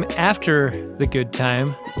time after the good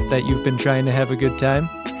time that you've been trying to have a good time.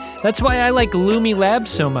 That's why I like Lumi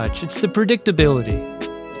Labs so much. It's the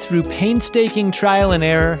predictability. Through painstaking trial and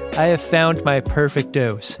error, I have found my perfect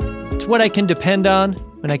dose. It's what I can depend on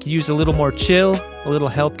when I could use a little more chill, a little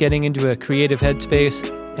help getting into a creative headspace,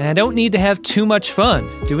 and I don't need to have too much fun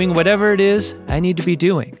doing whatever it is I need to be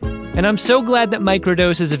doing. And I'm so glad that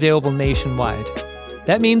Microdose is available nationwide.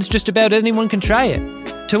 That means just about anyone can try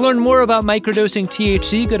it. To learn more about microdosing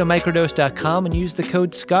THC, go to microdose.com and use the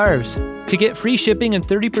code SCARVES to get free shipping and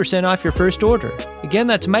 30% off your first order. Again,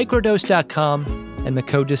 that's microdose.com and the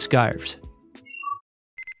code is SCARVES.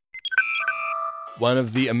 One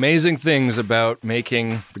of the amazing things about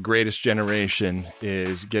making The Greatest Generation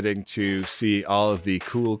is getting to see all of the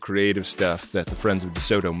cool creative stuff that the Friends of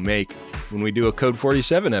DeSoto make when we do a Code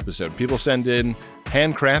 47 episode. People send in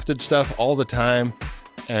handcrafted stuff all the time,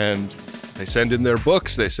 and they send in their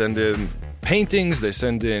books, they send in paintings, they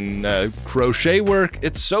send in crochet work.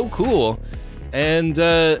 It's so cool. And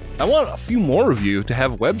I want a few more of you to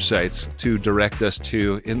have websites to direct us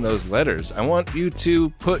to in those letters. I want you to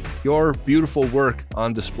put your beautiful work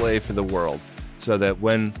on display for the world so that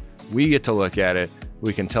when we get to look at it,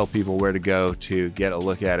 we can tell people where to go to get a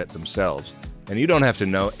look at it themselves. And you don't have to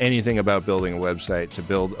know anything about building a website to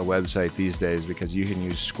build a website these days because you can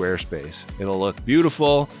use Squarespace. It'll look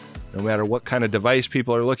beautiful no matter what kind of device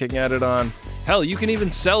people are looking at it on. Hell, you can even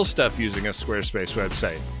sell stuff using a Squarespace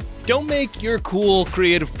website. Don't make your cool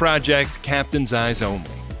creative project Captain's Eyes only.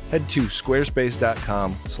 Head to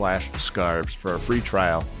squarespace.com/scarves for a free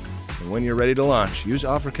trial. And when you're ready to launch, use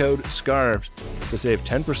offer code SCARVES to save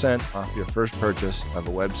 10% off your first purchase of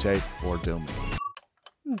a website or domain.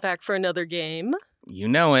 Back for another game. You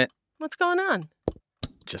know it. What's going on?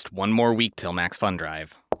 Just one more week till Max Fun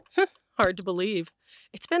Drive. Hard to believe.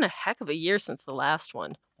 It's been a heck of a year since the last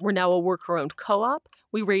one. We're now a worker-owned co-op.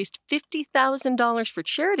 We raised $50,000 for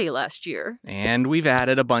charity last year. And we've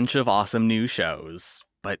added a bunch of awesome new shows.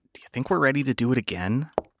 But do you think we're ready to do it again?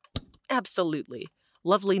 Absolutely.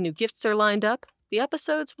 Lovely new gifts are lined up. The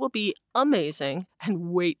episodes will be amazing.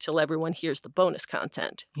 And wait till everyone hears the bonus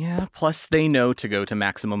content. Yeah, plus they know to go to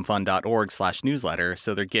MaximumFun.org/newsletter,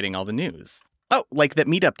 so they're getting all the news. Oh, like that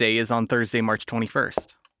Meetup Day is on Thursday, March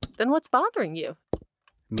 21st. Then what's bothering you?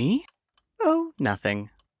 Me? Oh, nothing.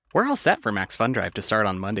 We're all set for Max Fun Drive to start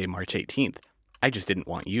on Monday, March 18th. I just didn't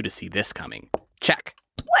want you to see this coming. Check.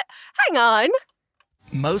 What? Hang on.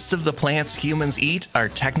 Most of the plants humans eat are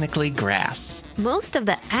technically grass. Most of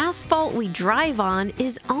the asphalt we drive on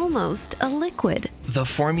is almost a liquid. The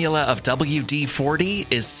formula of WD-40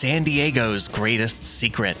 is San Diego's greatest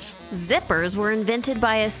secret. Zippers were invented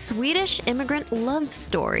by a Swedish immigrant love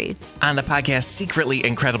story. On the podcast Secretly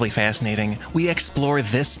Incredibly Fascinating, we explore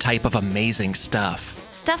this type of amazing stuff.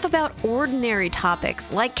 Stuff about ordinary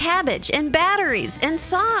topics like cabbage and batteries and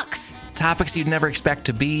socks. Topics you'd never expect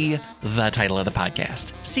to be the title of the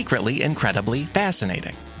podcast. Secretly Incredibly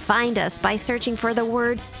Fascinating. Find us by searching for the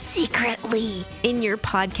word secretly in your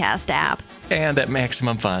podcast app. And at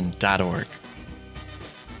MaximumFun.org.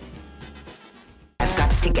 I've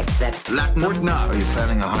got to get that Latin now. Are you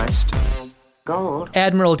planning a heist? gold.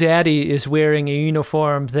 Admiral Daddy is wearing a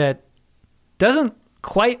uniform that doesn't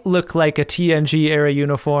quite look like a TNG era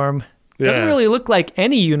uniform. Doesn't really look like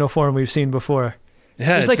any uniform we've seen before.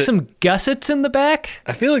 Yeah, there's like some gussets in the back.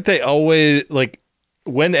 I feel like they always, like,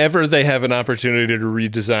 whenever they have an opportunity to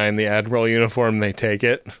redesign the Admiral uniform, they take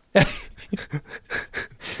it.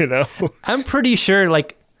 You know? I'm pretty sure,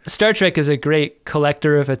 like, Star Trek is a great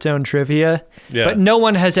collector of its own trivia, but no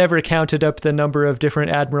one has ever counted up the number of different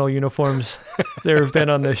Admiral uniforms there have been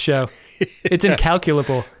on this show. It's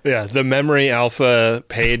incalculable. Yeah, the memory alpha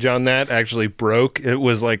page on that actually broke. It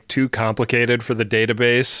was, like, too complicated for the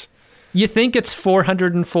database. You think it's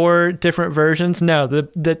 404 different versions? No,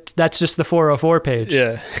 that's just the 404 page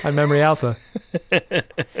on Memory Alpha.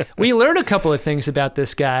 We learned a couple of things about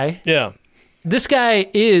this guy. Yeah. This guy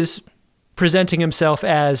is presenting himself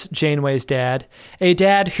as Janeway's dad, a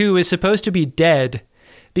dad who is supposed to be dead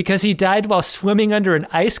because he died while swimming under an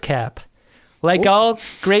ice cap. Like all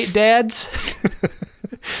great dads,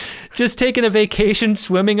 just taking a vacation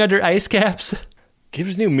swimming under ice caps.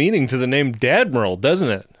 Gives new meaning to the name Dadmiral, doesn't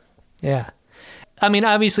it? Yeah. I mean,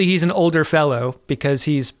 obviously he's an older fellow because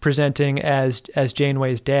he's presenting as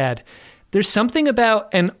Janeway's dad. There's something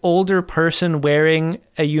about an older person wearing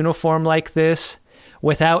a uniform like this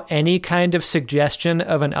without any kind of suggestion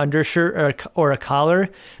of an undershirt or a collar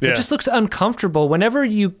that just looks uncomfortable. Whenever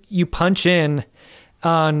you punch in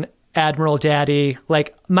on Admiral Daddy,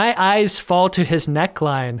 like, my eyes fall to his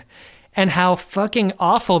neckline. And how fucking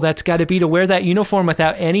awful that's got to be to wear that uniform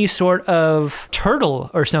without any sort of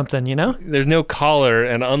turtle or something, you know? There's no collar,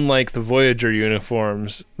 and unlike the Voyager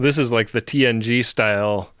uniforms, this is like the TNG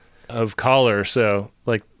style of collar. So,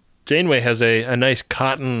 like, Janeway has a nice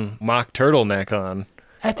cotton mock turtleneck on.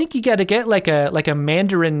 I think you got to get like a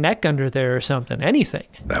mandarin neck under there or something. Anything.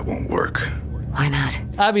 That won't work. Why not?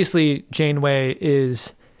 Obviously, Janeway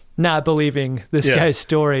is not believing this guy's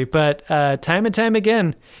story, but time and time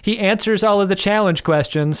again, he answers all of the challenge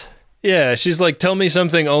questions. Yeah, she's like, tell me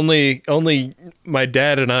something only my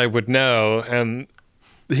dad and I would know. And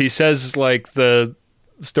he says, like, the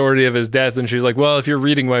story of his death, and she's like, well, if you're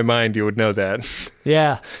reading my mind, you would know that.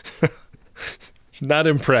 Yeah. Not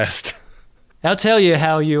impressed. I'll tell you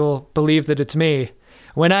how you'll believe that it's me.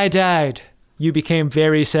 When I died, you became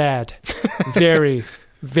very sad. Very,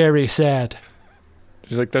 very sad.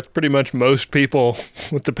 She's like, that's pretty much most people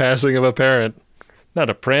with the passing of a parent. Not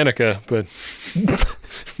a Pranica, but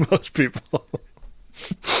most people.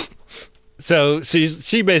 So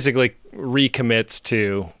she basically recommits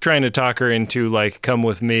to trying to talk her into, like, come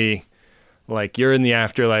with me. Like, you're in the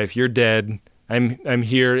afterlife. You're dead. I'm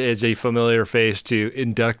here as a familiar face to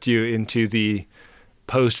induct you into the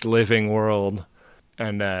post-living world.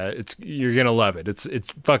 And you're going to love it. It's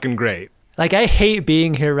fucking great. Like, I hate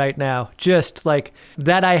being here right now. Just, like,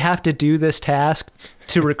 that I have to do this task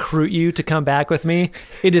to recruit you to come back with me.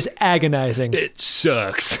 It is agonizing. It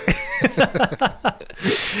sucks.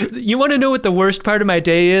 You want to know what the worst part of my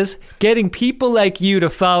day is? Getting people like you to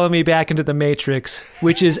follow me back into the Matrix,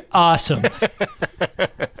 which is awesome.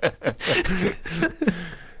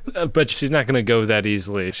 But she's not going to go that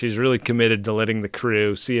easily. She's really committed to letting the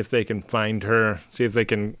crew see if they can find her, see if they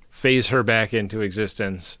can phase her back into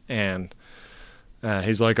existence. And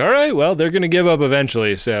he's like, all right, well, they're going to give up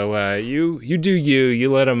eventually. So you do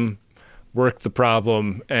you let them work the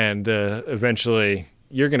problem, and eventually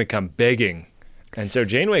you're going to come begging. And so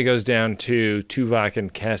Janeway goes down to Tuvok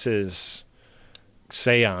and Kess's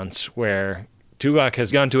seance, where Tuvok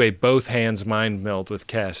has gone to a both hands mind meld with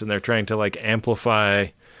Kess, and they're trying to, like, amplify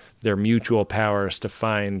their mutual powers to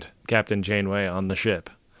find Captain Janeway on the ship.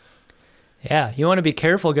 Yeah, you want to be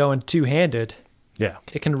careful going two-handed. Yeah.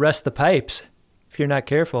 It can rust the pipes if you're not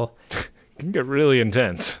careful. It can get really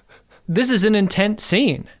intense. This is an intense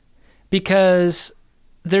scene because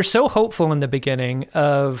they're so hopeful in the beginning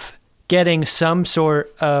of getting some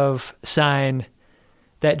sort of sign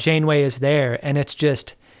that Janeway is there, and it's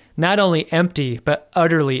just not only empty, but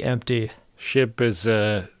utterly empty. Ship is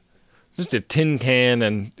just a tin can,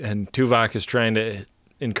 and Tuvok is trying to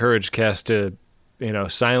encourage Kess to,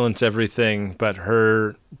 silence everything but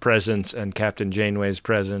her presence and Captain Janeway's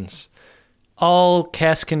presence. All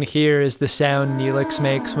Kess can hear is the sound Neelix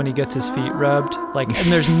makes when he gets his feet rubbed.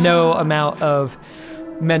 And there's no amount of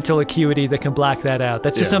mental acuity that can block that out.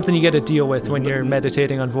 That's just something you got to deal with when you're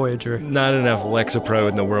meditating on Voyager. Not enough Lexapro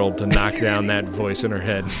in the world to knock down that voice in her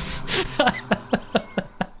head.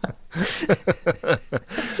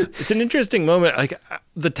 It's an interesting moment. Like,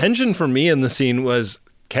 the tension for me in the scene was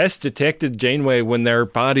Kess detected Janeway when their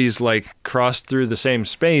bodies, like, crossed through the same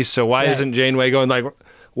space. So why isn't Janeway going, like,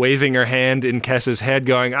 waving her hand in Kess's head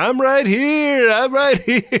going, I'm right here, I'm right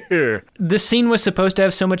here. This scene was supposed to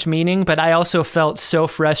have so much meaning, but I also felt so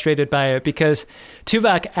frustrated by it because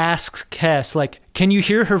Tuvok asks Kess, like, can you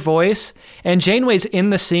hear her voice? And Janeway's in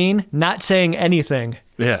the scene not saying anything.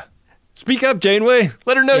 Yeah. Speak up, Janeway.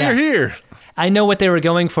 Let her know you're here. I know what they were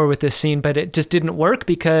going for with this scene, but it just didn't work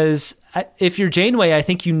because if you're Janeway, I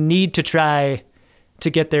think you need to try to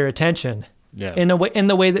get their attention. Yeah. In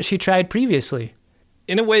the way that she tried previously.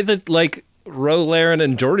 In a way that, like, Ro, Laren,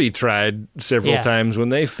 and Geordi tried several times when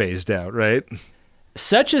they phased out, right?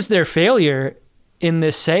 Such is their failure in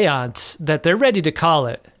this seance that they're ready to call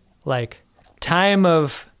it. Like, time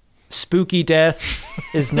of spooky death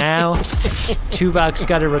is now. Tuvok's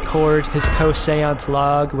got to record his post-seance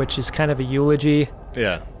log, which is kind of a eulogy.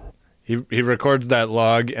 Yeah. He records that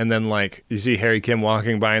log, and then, like, you see Harry Kim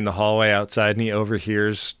walking by in the hallway outside, and he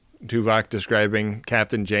overhears Tuvok describing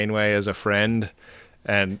Captain Janeway as a friend.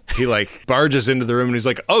 And he, like, barges into the room, and he's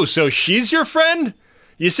like, oh, so she's your friend?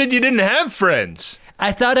 You said you didn't have friends.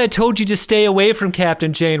 I thought I told you to stay away from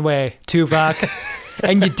Captain Janeway, Tuvok.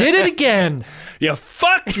 And you did it again. You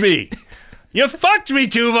fucked me. You fucked me,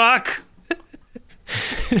 Tuvok.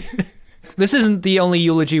 This isn't the only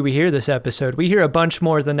eulogy we hear this episode. We hear a bunch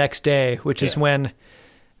more the next day, which is when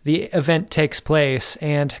the event takes place.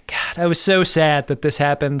 And, God, I was so sad that this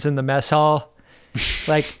happens in the mess hall.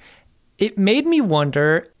 Like, it made me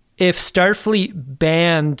wonder if Starfleet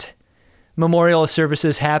banned memorial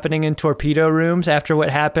services happening in torpedo rooms after what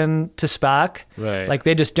happened to Spock. Right. Like,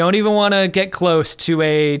 they just don't even want to get close to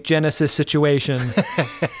a Genesis situation.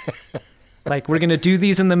 Like, we're going to do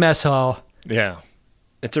these in the mess hall. Yeah.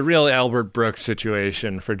 It's a real Albert Brooks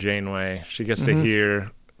situation for Janeway. She gets to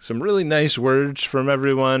hear some really nice words from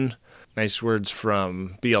everyone. Nice words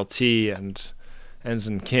from BLT and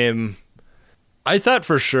Ensign Kim. I thought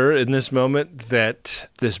for sure in this moment that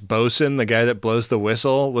this bosun, the guy that blows the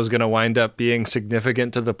whistle, was going to wind up being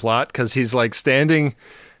significant to the plot because he's, like, standing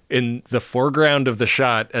in the foreground of the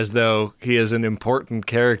shot as though he is an important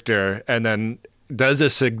character and then does a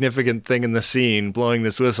significant thing in the scene, blowing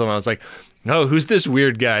this whistle. And I was like, oh, who's this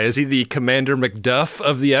weird guy? Is he the Commander Macduff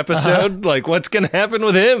of the episode? Like, what's going to happen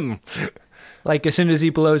with him? Like, as soon as he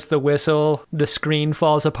blows the whistle, the screen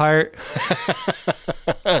falls apart.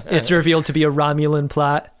 It's revealed to be a Romulan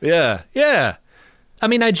plot. Yeah, yeah. I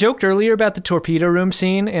mean, I joked earlier about the torpedo room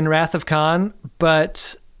scene in Wrath of Khan,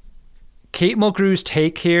 but Kate Mulgrew's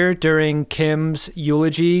take here during Kim's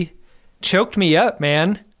eulogy choked me up,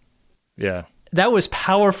 man. Yeah. That was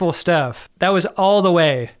powerful stuff. That was all the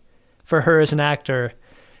way for her as an actor.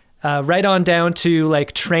 Right on down to,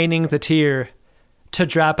 like, training the tear to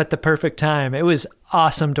drop at the perfect time. It was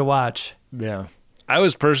awesome to watch. Yeah. I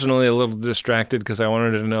was personally a little distracted because I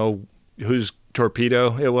wanted to know whose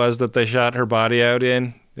torpedo it was that they shot her body out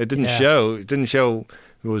in. It didn't show. It didn't show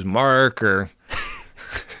if it was Mark or,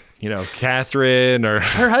 Catherine or...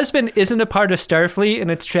 Her husband isn't a part of Starfleet, and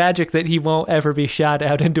it's tragic that he won't ever be shot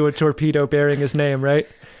out into a torpedo bearing his name, right?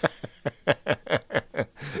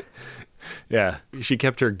 Yeah. She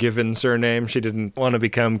kept her given surname. She didn't want to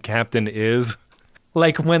become Captain Iv.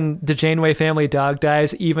 Like when the Janeway family dog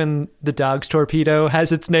dies, even the dog's torpedo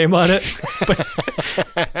has its name on it,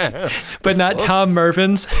 but not Tom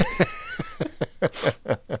Mervin's.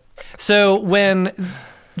 So when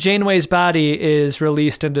Janeway's body is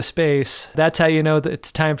released into space, that's how you know that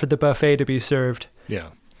it's time for the buffet to be served.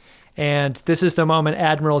 Yeah. And this is the moment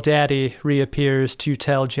Admiral Daddy reappears to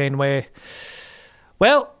tell Janeway,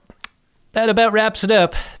 well, that about wraps it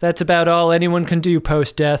up. That's about all anyone can do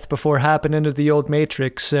post-death before hopping into the old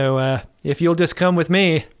Matrix. So if you'll just come with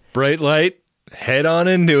me... Bright light, head on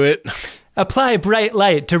into it. Apply bright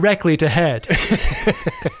light directly to head.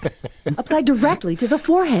 Apply directly to the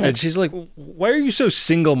forehead. And she's like, why are you so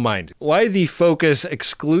single-minded? Why the focus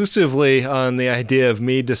exclusively on the idea of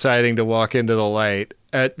me deciding to walk into the light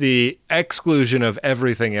at the exclusion of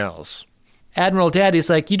everything else? Admiral Daddy's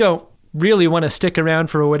like, you don't really want to stick around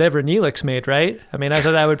for whatever Neelix made, right? I mean, I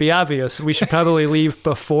thought that would be obvious. We should probably leave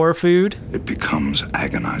before food. It becomes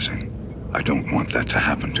agonizing. I don't want that to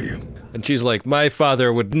happen to you. And she's like, my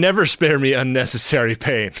father would never spare me unnecessary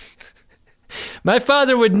pain. My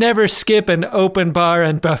father would never skip an open bar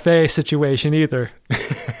and buffet situation either.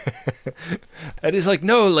 And he's like,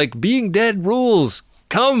 no, like, being dead rules.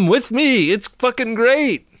 Come with me. It's fucking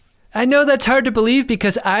great. I know that's hard to believe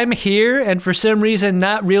because I'm here and for some reason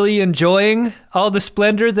not really enjoying all the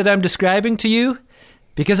splendor that I'm describing to you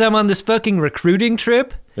because I'm on this fucking recruiting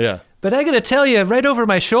trip. Yeah. But I gotta tell you, right over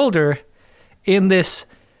my shoulder, in this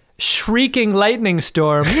shrieking lightning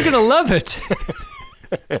storm, you're gonna love it.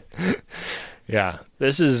 Yeah.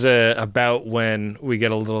 This is about when we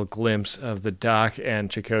get a little glimpse of the Doc and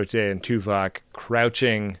Chakotay and Tuvok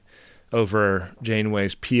crouching over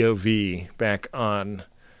Janeway's POV back on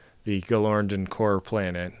the Galorndon core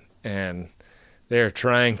planet, and they're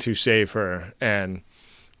trying to save her, and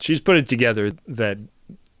she's put it together that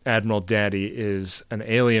Admiral Daddy is an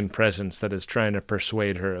alien presence that is trying to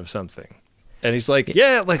persuade her of something. And he's like,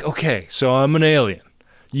 yeah, like, okay, so I'm an alien.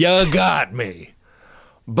 You got me.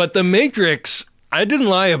 But the Matrix, I didn't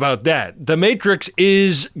lie about that. The Matrix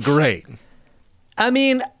is great. I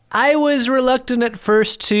mean, I was reluctant at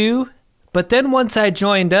first too, but then once I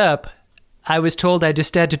joined up, I was told I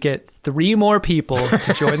just had to get 3 more people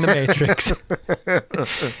to join the Matrix.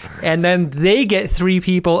 And then they get 3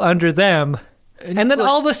 people under them. And then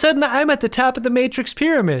all of a sudden, I'm at the top of the Matrix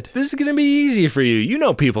pyramid. This is going to be easy for you. You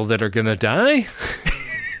know people that are going to die.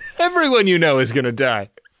 Everyone you know is going to die.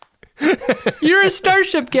 You're a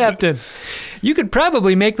starship captain. You could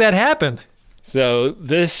probably make that happen. So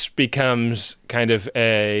this becomes kind of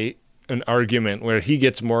an argument where he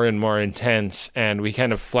gets more and more intense, and we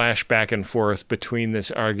kind of flash back and forth between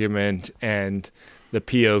this argument and the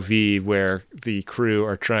POV where the crew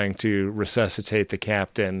are trying to resuscitate the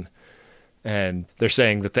captain, and they're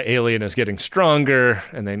saying that the alien is getting stronger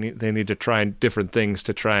and they need to try different things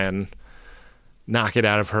to try and knock it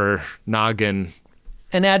out of her noggin.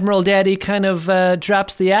 And Admiral Daddy kind of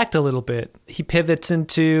drops the act a little bit. He pivots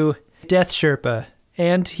into Death Sherpa,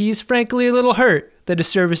 and he's frankly a little hurt that his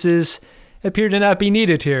services appear to not be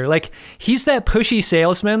needed here. Like, he's that pushy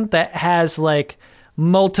salesman that has, like,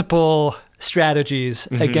 multiple strategies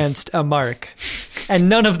against a mark, and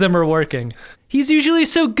none of them are working. He's usually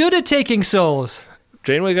so good at taking souls.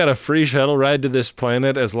 Janeway got a free shuttle ride to this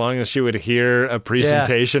planet as long as she would hear a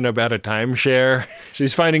presentation about a timeshare.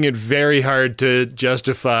 She's finding it very hard to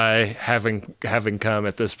justify having come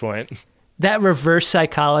at this point. That reverse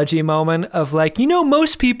psychology moment of like,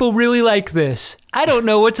 most people really like this. I don't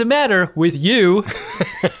know what's the matter with you.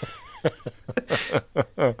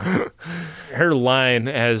 Her line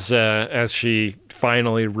as she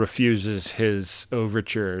finally refuses his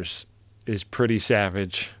overtures is pretty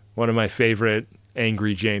savage. One of my favorite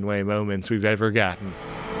angry Janeway moments we've ever gotten.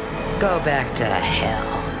 Go back to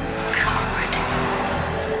hell, coward.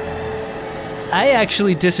 I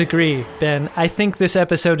actually disagree, Ben. I think this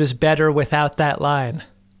episode is better without that line.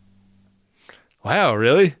 Wow,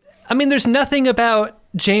 really? I mean, there's nothing about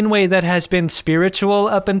Janeway that has been spiritual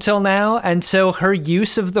up until now, and so her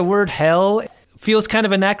use of the word hell feels kind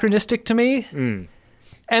of anachronistic to me. Mm.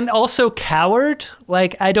 And also coward.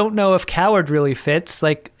 Like, I don't know if coward really fits.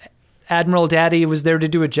 Like, Admiral Daddy was there to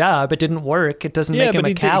do a job. It didn't work. It doesn't make him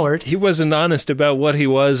a coward. He wasn't honest about what he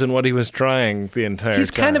was and what he was trying the entire time.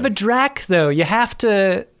 He's kind of a drac, though. You have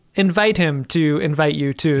to invite him to invite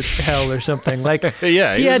you to hell or something. Like,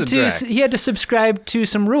 yeah, he was a drac. He had to subscribe to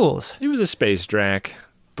some rules. He was a space drac,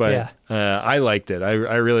 but I liked it. I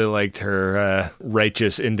really liked her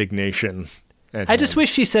righteous indignation. I just wish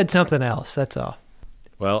she said something else, that's all.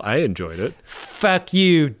 Well, I enjoyed it. Fuck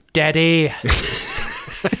you, Daddy.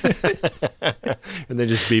 And they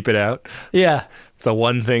just beep it out? Yeah. It's the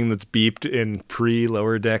one thing that's beeped in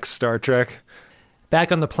pre-Lower Decks Star Trek.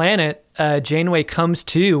 Back on the planet, Janeway comes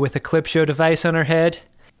to with a clip show device on her head,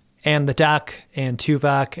 and the Doc and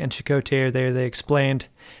Tuvok and Chakotay are there. They explained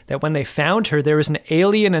that when they found her, there was an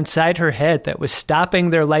alien inside her head that was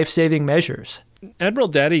stopping their life-saving measures. Admiral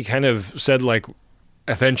Daddy kind of said, like,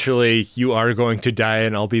 eventually you are going to die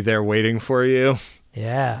and I'll be there waiting for you.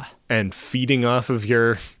 Yeah. And feeding off of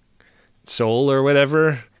your soul or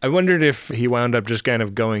whatever. I wondered if he wound up just kind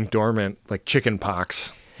of going dormant, like chicken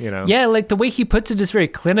pox, you know? Yeah, like the way he puts it is very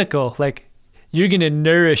clinical. Like, you're going to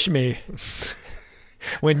nourish me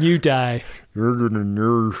when you die. You're going to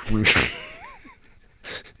nourish me.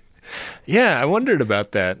 Yeah, I wondered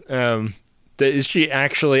about that. Is she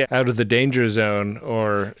actually out of the danger zone,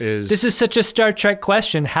 or is... This is such a Star Trek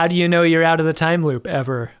question. How do you know you're out of the time loop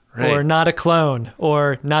ever? Right. Or not a clone,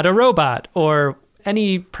 or not a robot, or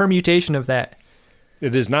any permutation of that?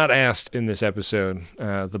 It is not asked in this episode.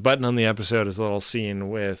 The button on the episode is a little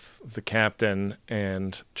scene with the captain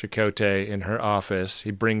and Chakotay in her office.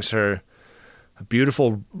 He brings her a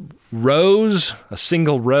beautiful rose, a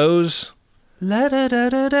single rose. La da da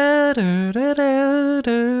da da da da da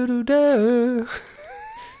da da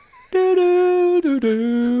da da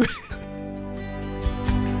da.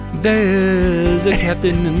 There's a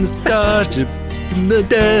captain in the starship in the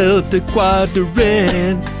Delta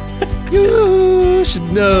Quadrant. You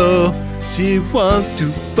should know she wants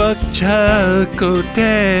to fuck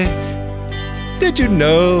Chakotay. Did you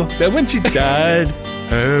know that when she died,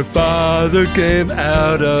 her father came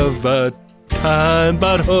out of a time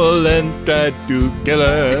bottle and tried to kill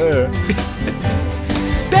her?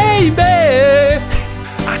 Baby,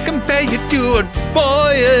 I compare you to a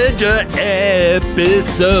Voyager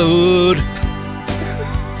episode.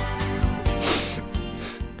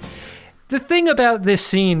 The thing about this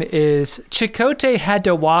scene is Chakotay had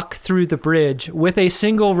to walk through the bridge with a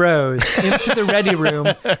single rose into the ready room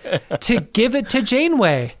to give it to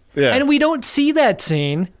Janeway. Yeah. And we don't see that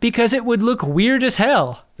scene because it would look weird as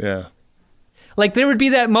hell. Yeah. Like, there would be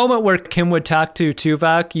that moment where Kim would talk to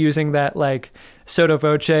Tuvok using that, like, sotto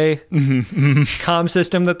voce comm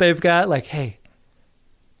system that they've got. Like, hey,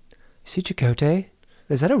 see Chakotay?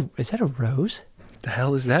 Is that a rose? The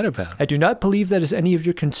hell is that about? I do not believe that is any of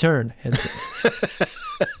your concern, Henson.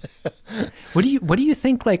 What do you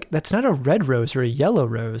think, like, that's not a red rose or a yellow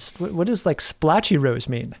rose? What does, like, splotchy rose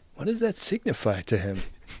mean? What does that signify to him?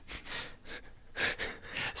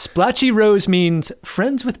 Splotchy rose means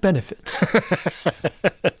friends with benefits.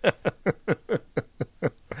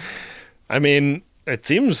 I mean, it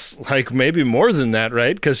seems like maybe more than that,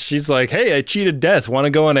 right? Because she's like, hey, I cheated death. Want to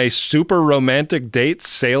go on a super romantic date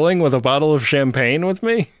sailing with a bottle of champagne with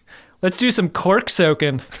me? Let's do some cork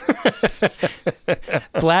soaking.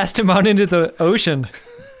 Blast him on into the ocean.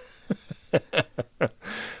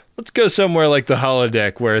 Let's go somewhere like the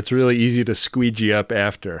holodeck where it's really easy to squeegee up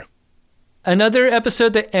after. Another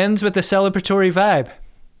episode that ends with a celebratory vibe.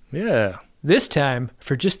 Yeah. This time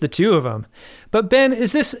for just the two of them. But Ben,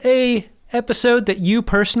 is this a episode that you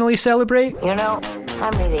personally celebrate? You know,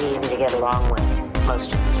 I'm really easy to get along with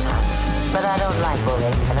most of the time. But I don't like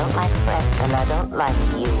bullies, I don't like threats, and I don't like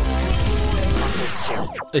you, my sister.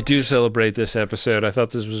 I do celebrate this episode. I thought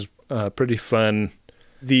this was pretty fun.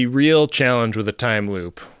 The real challenge with a time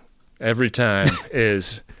loop every time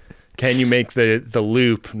is, can you make the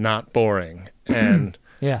loop not boring? And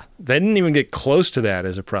yeah, they didn't even get close to that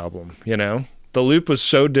as a problem, you know? The loop was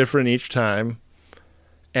so different each time.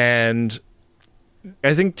 And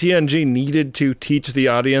I think TNG needed to teach the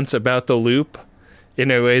audience about the loop in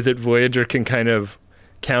a way that Voyager can kind of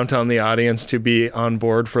count on the audience to be on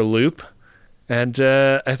board for loop. And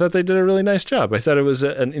I thought they did a really nice job. I thought it was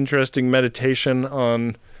an interesting meditation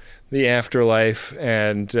on the afterlife.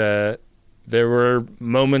 And there were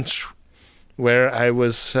moments where I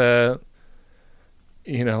was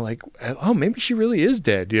like, oh, maybe she really is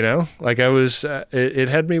dead, Like I was, it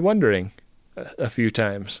had me wondering a few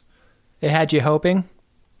times. It had you hoping?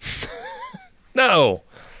 No.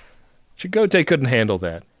 Chakotay couldn't handle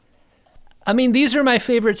that. I mean, these are my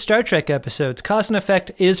favorite Star Trek episodes. Cause and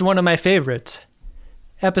Effect is one of my favorites.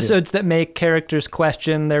 Episodes that make characters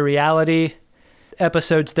question their reality.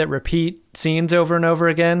 Episodes that repeat scenes over and over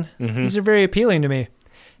again. Mm-hmm. These are very appealing to me.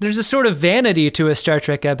 There's a sort of vanity to a Star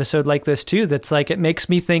Trek episode like this, too, that's like, it makes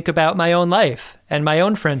me think about my own life and my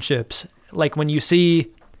own friendships. Like when you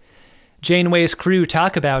see Janeway's crew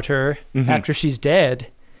talk about her after she's dead,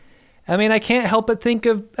 I mean, I can't help but think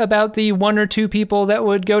about the one or two people that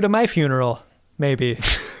would go to my funeral, maybe,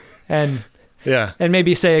 and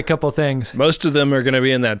maybe say a couple things. Most of them are going to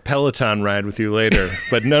be in that Peloton ride with you later,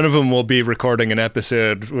 but none of them will be recording an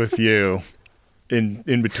episode with you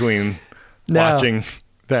in between watching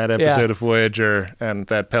that episode of Voyager and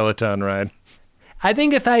that Peloton ride. I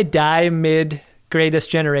think if I die mid Greatest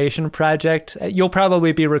Generation project, you'll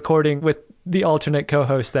probably be recording with the alternate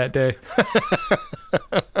co-host that day.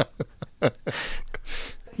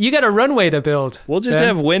 You got a runway to build. We'll just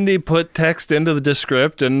have Wendy put text into the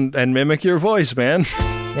script and mimic your voice, man.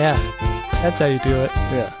 Yeah, that's how you do it.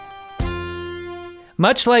 Yeah.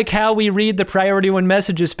 Much like how we read the Priority 1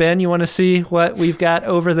 messages, Ben, you want to see what we've got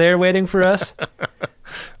over there waiting for us?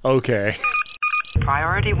 Okay.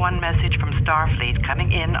 Priority 1 message from Starfleet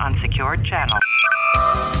coming in on secured channel.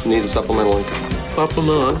 Need a supplemental income.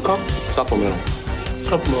 Supplemental income?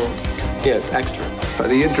 Supplemental. Yeah, it's extra.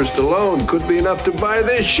 The interest alone could be enough to buy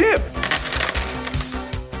this ship.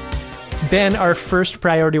 Ben, our first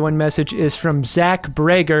Priority 1 message is from Zach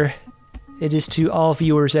Brager. It is to all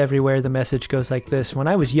viewers everywhere. The message goes like this. When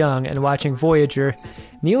I was young and watching Voyager,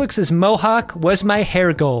 Neelix's mohawk was my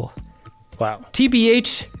hair goal. Wow.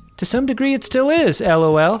 TBH, to some degree it still is,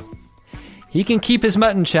 LOL. He can keep his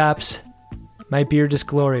mutton chops. My beard is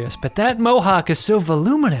glorious, but that mohawk is so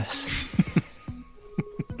voluminous.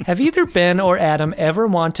 Have either Ben or Adam ever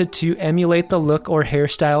wanted to emulate the look or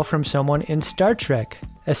hairstyle from someone in Star Trek?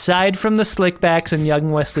 Aside from the slickbacks and young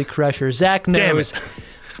Wesley Crusher, Zach knows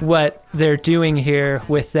what they're doing here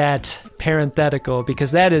with that parenthetical,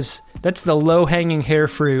 because that's the low-hanging hair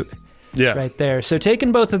fruit right there. So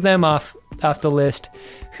taking both of them off the list,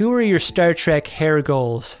 who are your Star Trek hair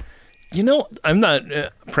goals? I'm not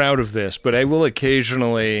proud of this, but I will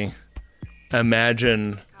occasionally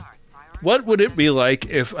imagine, what would it be like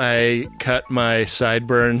if I cut my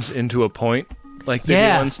sideburns into a point like they do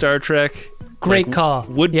on Star Trek? Great call.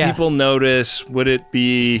 Would people notice? Would it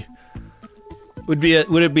be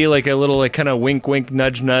like a little like kind of wink wink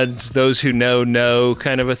nudge nudge, those who know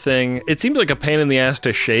kind of a thing? It seems like a pain in the ass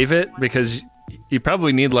to shave it, because you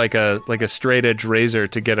probably need like a straight edge razor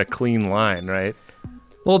to get a clean line, right?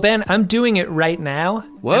 Well, Ben, I'm doing it right now.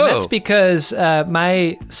 Whoa. And that's because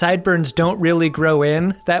my sideburns don't really grow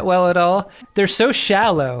in that well at all. They're so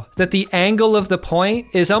shallow that the angle of the point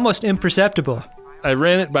is almost imperceptible. I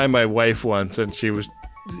ran it by my wife once, and it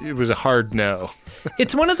was a hard no.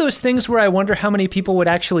 It's one of those things where I wonder how many people would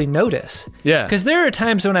actually notice. Yeah. Because there are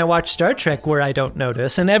times when I watch Star Trek where I don't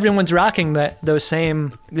notice, and everyone's rocking those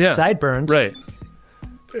same sideburns. Right.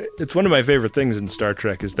 It's one of my favorite things in Star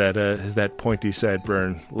Trek is that pointy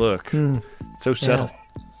sideburn look. So subtle.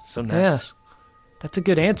 So nice. Yeah. That's a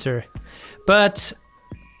good answer. But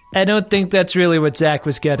I don't think that's really what Zach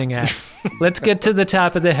was getting at. Let's get to the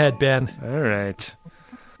top of the head, Ben. All right.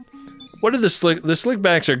 What are the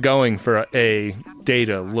slickbacks are going for a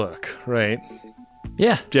Data look, right?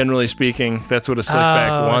 Yeah. Generally speaking, that's what a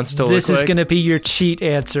slickback wants to look like. This is going to be your cheat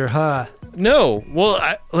answer, huh? No. Well,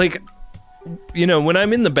 when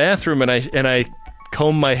I'm in the bathroom and I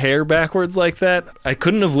comb my hair backwards like that, I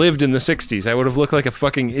couldn't have lived in the 60s. I would have looked like a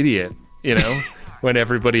fucking idiot, when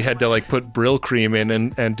everybody had to like put Brill cream in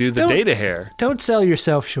and do the Data hair. Don't sell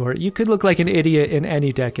yourself short. You could look like an idiot in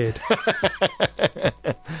any decade.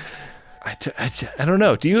 I don't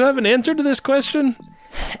know. Do you have an answer to this question?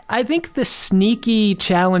 I think the sneaky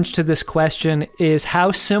challenge to this question is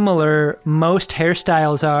how similar most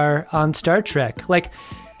hairstyles are on Star Trek. Like,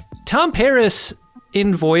 Tom Paris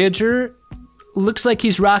in Voyager looks like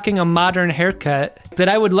he's rocking a modern haircut that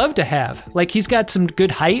I would love to have. Like, he's got some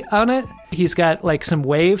good height on it. He's got like some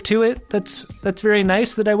wave to it. That's very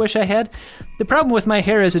nice that I wish I had. The problem with my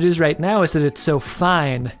hair as it is right now is that it's so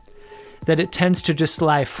fine that it tends to just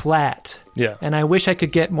lie flat. Yeah. And I wish I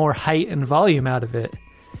could get more height and volume out of it.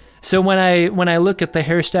 So when I look at the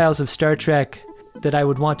hairstyles of Star Trek that I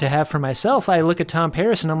would want to have for myself, I look at Tom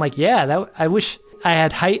Paris and I'm like, I wish I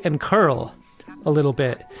had height and curl a little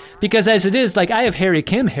bit. Because as it is, like, I have Harry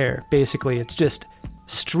Kim hair, basically. It's just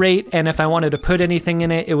straight, and if I wanted to put anything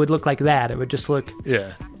in it, it would look like that. It would just look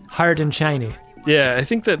hard and shiny. Yeah, I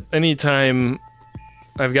think that anytime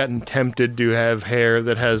I've gotten tempted to have hair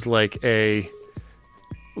that has like a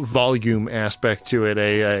volume aspect to it,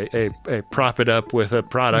 a prop it up with a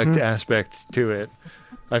product aspect to it,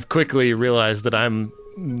 I've quickly realized that I'm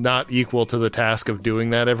not equal to the task of doing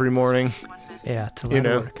that every morning. Yeah, it's a lot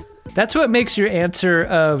of work. That's what makes your answer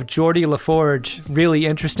of Geordie LaForge really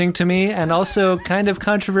interesting to me, and also kind of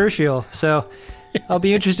controversial. So I'll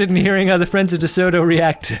be interested in hearing how the Friends of DeSoto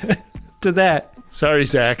react to that. Sorry,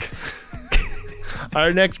 Zach.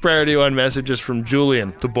 Our next Priority 1 message is from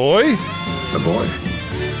Julian. The boy? The boy.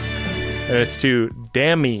 And it's to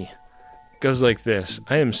Dammy. Goes like this.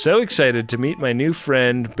 I am so excited to meet my new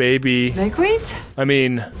friend, baby. Makewees?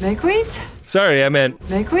 Makewees? Sorry, I meant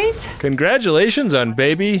Makewees? Congratulations on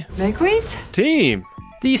baby. Makewees? Team.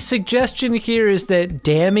 The suggestion here is that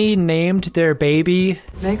Dammy named their baby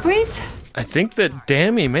Makewees? I think that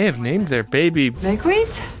Dammy may have named their baby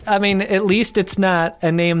Makewees? I mean, at least it's not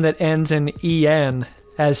a name that ends in EN,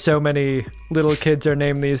 as so many little kids are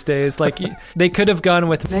named these days. Like, they could have gone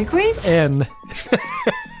with Makewees? N.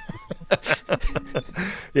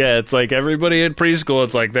 Yeah, it's like everybody at preschool,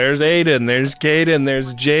 it's like there's Aiden, there's Caden,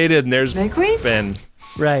 there's Jaden, there's Makewees? Ben.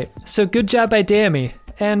 Right. So good job by Dammy.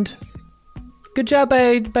 And good job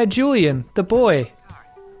by Julian, the boy.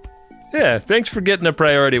 Yeah, thanks for getting a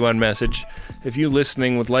Priority 1 message. If you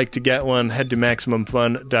listening would like to get one, head to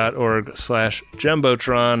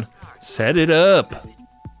MaximumFun.org/Jumbotron. Set it up.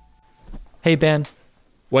 Hey, Ben.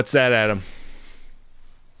 What's that, Adam?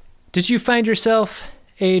 Did you find yourself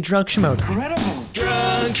a drunk Shimoda?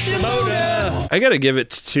 Drunk Shimoda! I gotta give it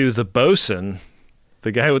to the bosun,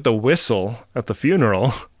 the guy with the whistle at the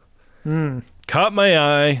funeral. Caught my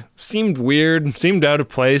eye, seemed weird, seemed out of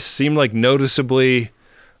place, seemed like noticeably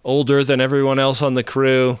older than everyone else on the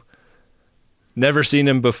crew. Never seen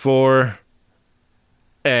him before,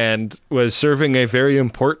 and was serving a very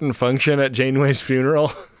important function at Janeway's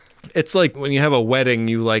funeral. It's like when you have a wedding,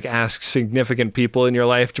 you like ask significant people in your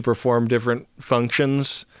life to perform different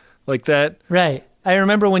functions like that. Right. I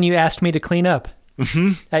remember when you asked me to clean up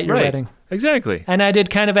at your wedding. Exactly. And I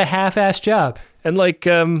did kind of a half-assed job. And like,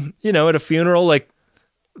 at a funeral, like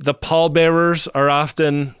the pallbearers are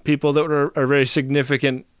often people that are very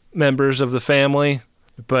significant members of the family.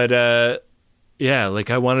 But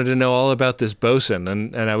like I wanted to know all about this bosun,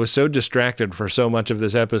 and I was so distracted for so much of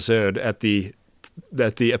this episode at the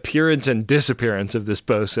appearance and disappearance of this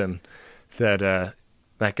bosun that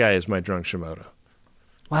that guy is my drunk Shimoda.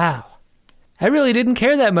 Wow. I really didn't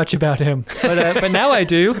care that much about him, but now I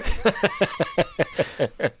do.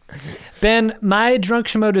 Ben, my drunk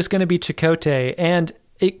Shimoda is going to be Chakotay, and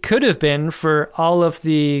it could have been for all of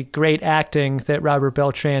the great acting that Robert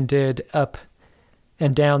Beltran did up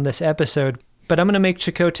and down this episode. But I'm going to make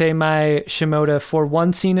Chakotay my Shimoda for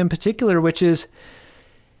one scene in particular, which is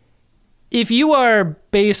if you are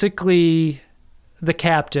basically the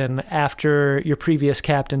captain after your previous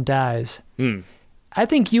captain dies, I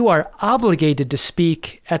think you are obligated to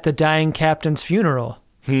speak at the dying captain's funeral.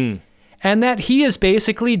 And that he is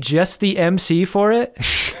basically just the MC for it.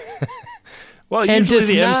 Well,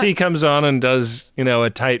 usually the MC comes on and does, a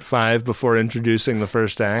tight 5 before introducing the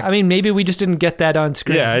first act. I mean, maybe we just didn't get that on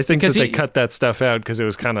screen. Yeah, I think that they cut that stuff out because it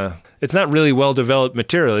was it's not really well-developed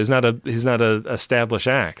material. He's not a established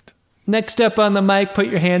act. Next up on the mic, put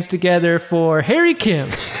your hands together for Harry Kim.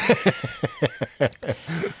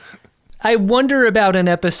 I wonder about an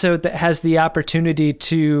episode that has the opportunity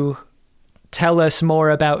to tell us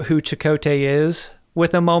more about who Chakotay is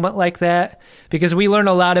with a moment like that, because we learn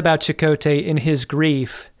a lot about Chakotay in his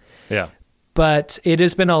grief. Yeah. But it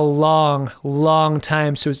has been a long, long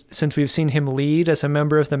time since we've seen him lead as a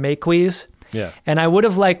member of the Makewees. Yeah. And I would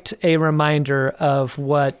have liked a reminder of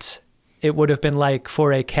what it would have been like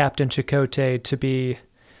for a Captain Chakotay to be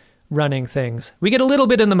running things. We get a little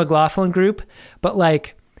bit in the McLaughlin group, but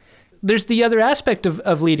there's the other aspect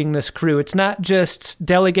of leading this crew. It's not just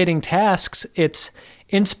delegating tasks, it's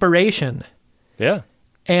inspiration. Yeah.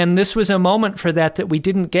 And this was a moment for that we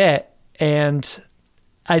didn't get. And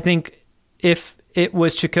I think if it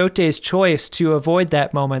was Chakotay's choice to avoid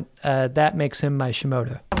that moment, that makes him my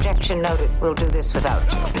Shimoda. Objection noted. We'll do this without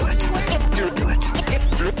you. Do it. Do it.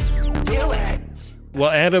 Do it. Well,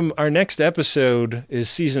 Adam, our next episode is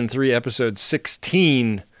Season 3, Episode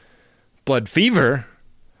 16, Blood Fever.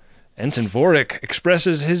 Ensign Vorik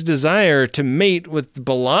expresses his desire to mate with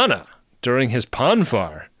B'Elanna during his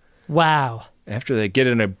ponfar. Wow. After they get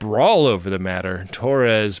in a brawl over the matter,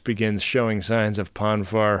 Torres begins showing signs of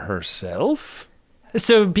ponfar herself.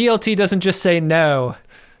 So BLT doesn't just say no.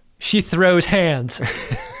 She throws hands.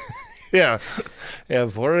 Yeah. Yeah,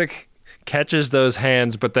 Vorik catches those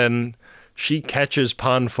hands, but then she catches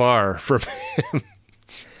Ponfar from him.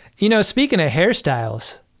 You know, speaking of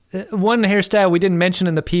hairstyles, one hairstyle we didn't mention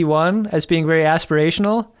in the P1 as being very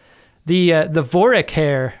aspirational, the Vorik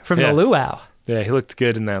hair from the luau. Yeah, he looked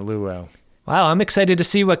good in that luau. Wow, I'm excited to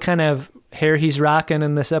see what kind of hair he's rocking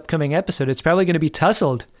in this upcoming episode. It's probably going to be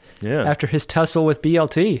tousled after his tussle with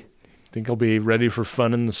BLT. Think he'll be ready for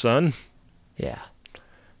fun in the sun? Yeah.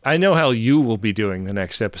 I know how you will be doing the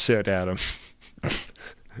next episode, Adam.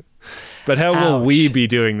 But how will we be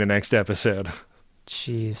doing the next episode?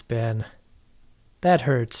 Jeez, Ben. That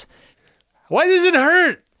hurts. Why does it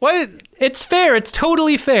hurt? Why? It's fair. It's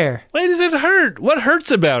totally fair. Why does it hurt? What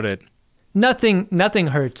hurts about it? Nothing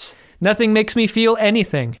hurts. Nothing makes me feel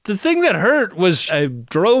anything. The thing that hurt was I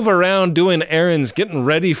drove around doing errands, getting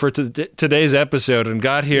ready for today's episode, and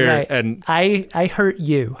got here, and I hurt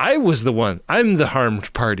you. I was the one. I'm the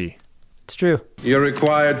harmed party. It's true. You're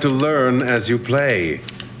required to learn as you play.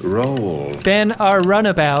 Roll. Ben, our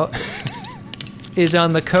runabout is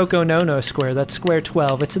on the Coco No square. That's square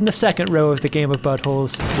 12. It's in the second row of the Game of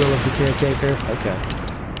Buttholes, Will of the Caretaker. Okay.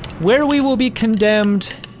 Where we will be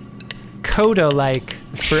condemned Coda-like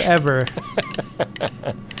forever.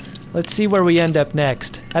 Let's see where we end up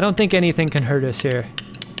next. I don't think anything can hurt us here.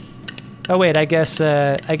 Oh wait, I guess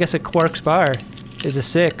a Quark's bar is a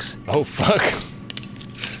 6. Oh fuck.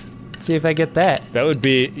 Let's see if I get that. That would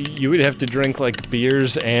be, you would have to drink like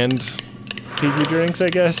beers and PG drinks, I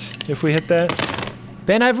guess, if we hit that.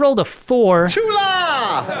 Ben, I've rolled a 4.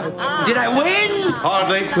 Chula! Did I win?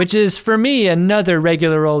 Hardly. Which is, for me, another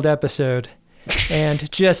regular old episode.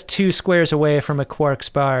 And just 2 squares away from a Quark's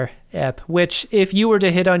bar ep, which, if you were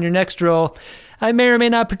to hit on your next roll, I may or may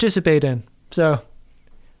not participate in. So,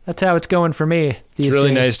 that's how it's going for me these days. It's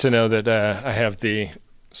really nice to know that I have the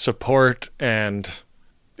support and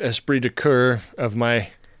esprit de corps of my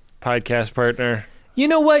podcast partner. You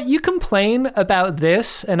know what? You complain about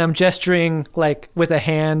this, and I'm gesturing, like, with a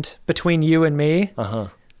hand between you and me. Uh-huh.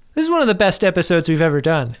 This is one of the best episodes we've ever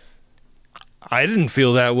done. I didn't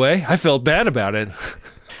feel that way. I felt bad about it.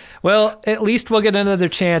 Well, at least we'll get another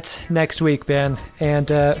chance next week, Ben. And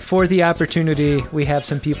for the opportunity, we have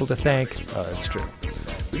some people to thank. Oh, that's true.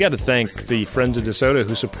 We got to thank the Friends of DeSoto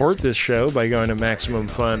who support this show by going to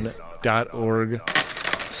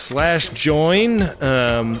MaximumFun.org/join.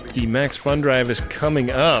 The Max Fun Drive is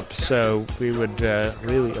coming up, so we would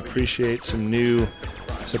really appreciate some new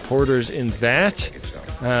supporters in that.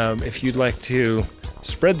 If you'd like to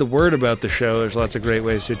spread the word about the show, there's lots of great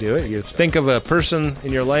ways to do it. You think of a person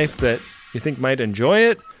in your life that you think might enjoy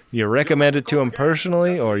it, you recommend it to them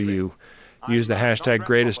personally, or you use the hashtag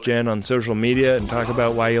GreatestGen on social media and talk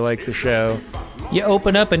about why you like the show. You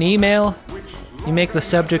open up an email, you make the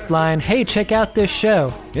subject line, hey, check out this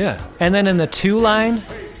show. Yeah. And then in the to line,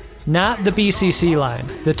 not the BCC line,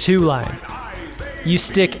 the to line, you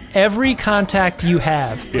stick every contact you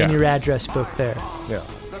have in your address book there. Yeah.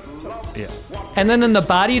 Yeah. And then in the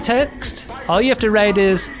body text, all you have to write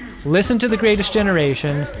is, listen to The Greatest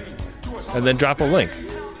Generation. And then drop a link.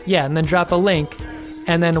 Yeah, and then drop a link,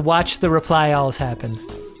 and then watch the reply alls happen.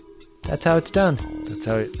 That's how it's done.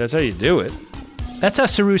 That's how you do it. That's how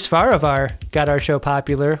Sarus Faravar got our show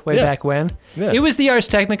popular way back when. Yeah. It was the Ars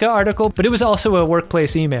Technica article, but it was also a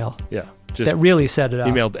workplace email. Yeah. That really set it up.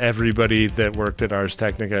 Emailed everybody that worked at Ars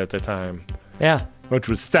Technica at the time. Yeah. Which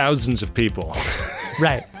was thousands of people.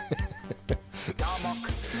 Right.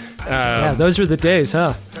 Yeah, those were the days,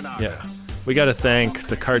 huh? Yeah. We got to thank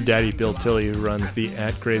the Card Daddy Bill Tilley, who runs the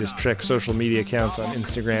 @GreatestTrek social media accounts on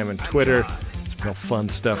Instagram and Twitter. There's real fun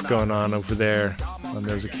stuff going on over there on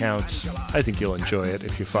those accounts. I think you'll enjoy it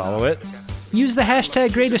if you follow it. Use the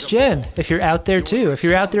hashtag GreatestGen if you're out there too. If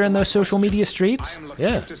you're out there in those social media streets.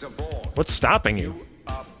 Yeah. What's stopping you?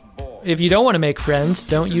 If you don't want to make friends,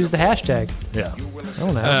 don't use the hashtag. Yeah. I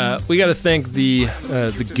don't know. We got to thank the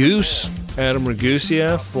Goose, Adam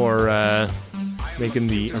Ragusia, for making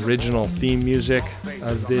the original theme music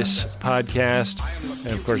of this podcast,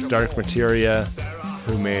 and of course Dark Materia,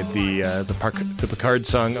 who made the Picard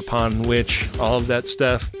song upon which all of that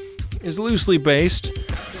stuff is loosely based.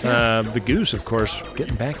 The Goose, of course,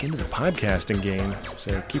 getting back into the podcasting game,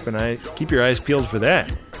 so keep your eyes peeled for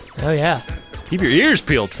that. Oh yeah. Keep your ears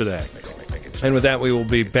peeled for that. And with that, we will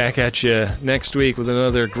be back at you next week with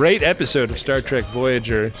another great episode of Star Trek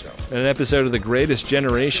Voyager, and an episode of The Greatest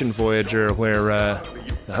Generation Voyager, where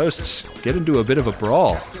the hosts get into a bit of a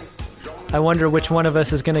brawl. I wonder which one of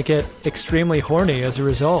us is going to get extremely horny as a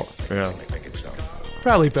result. Yeah.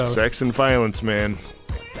 Probably both. Sex and violence, man.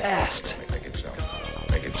 Fast. Make it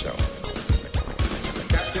so.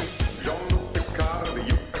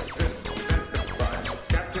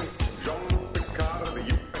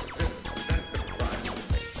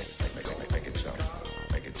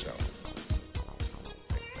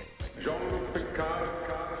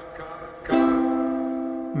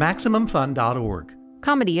 MaximumFun.org.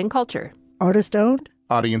 Comedy and culture. Artist owned.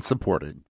 Audience supported.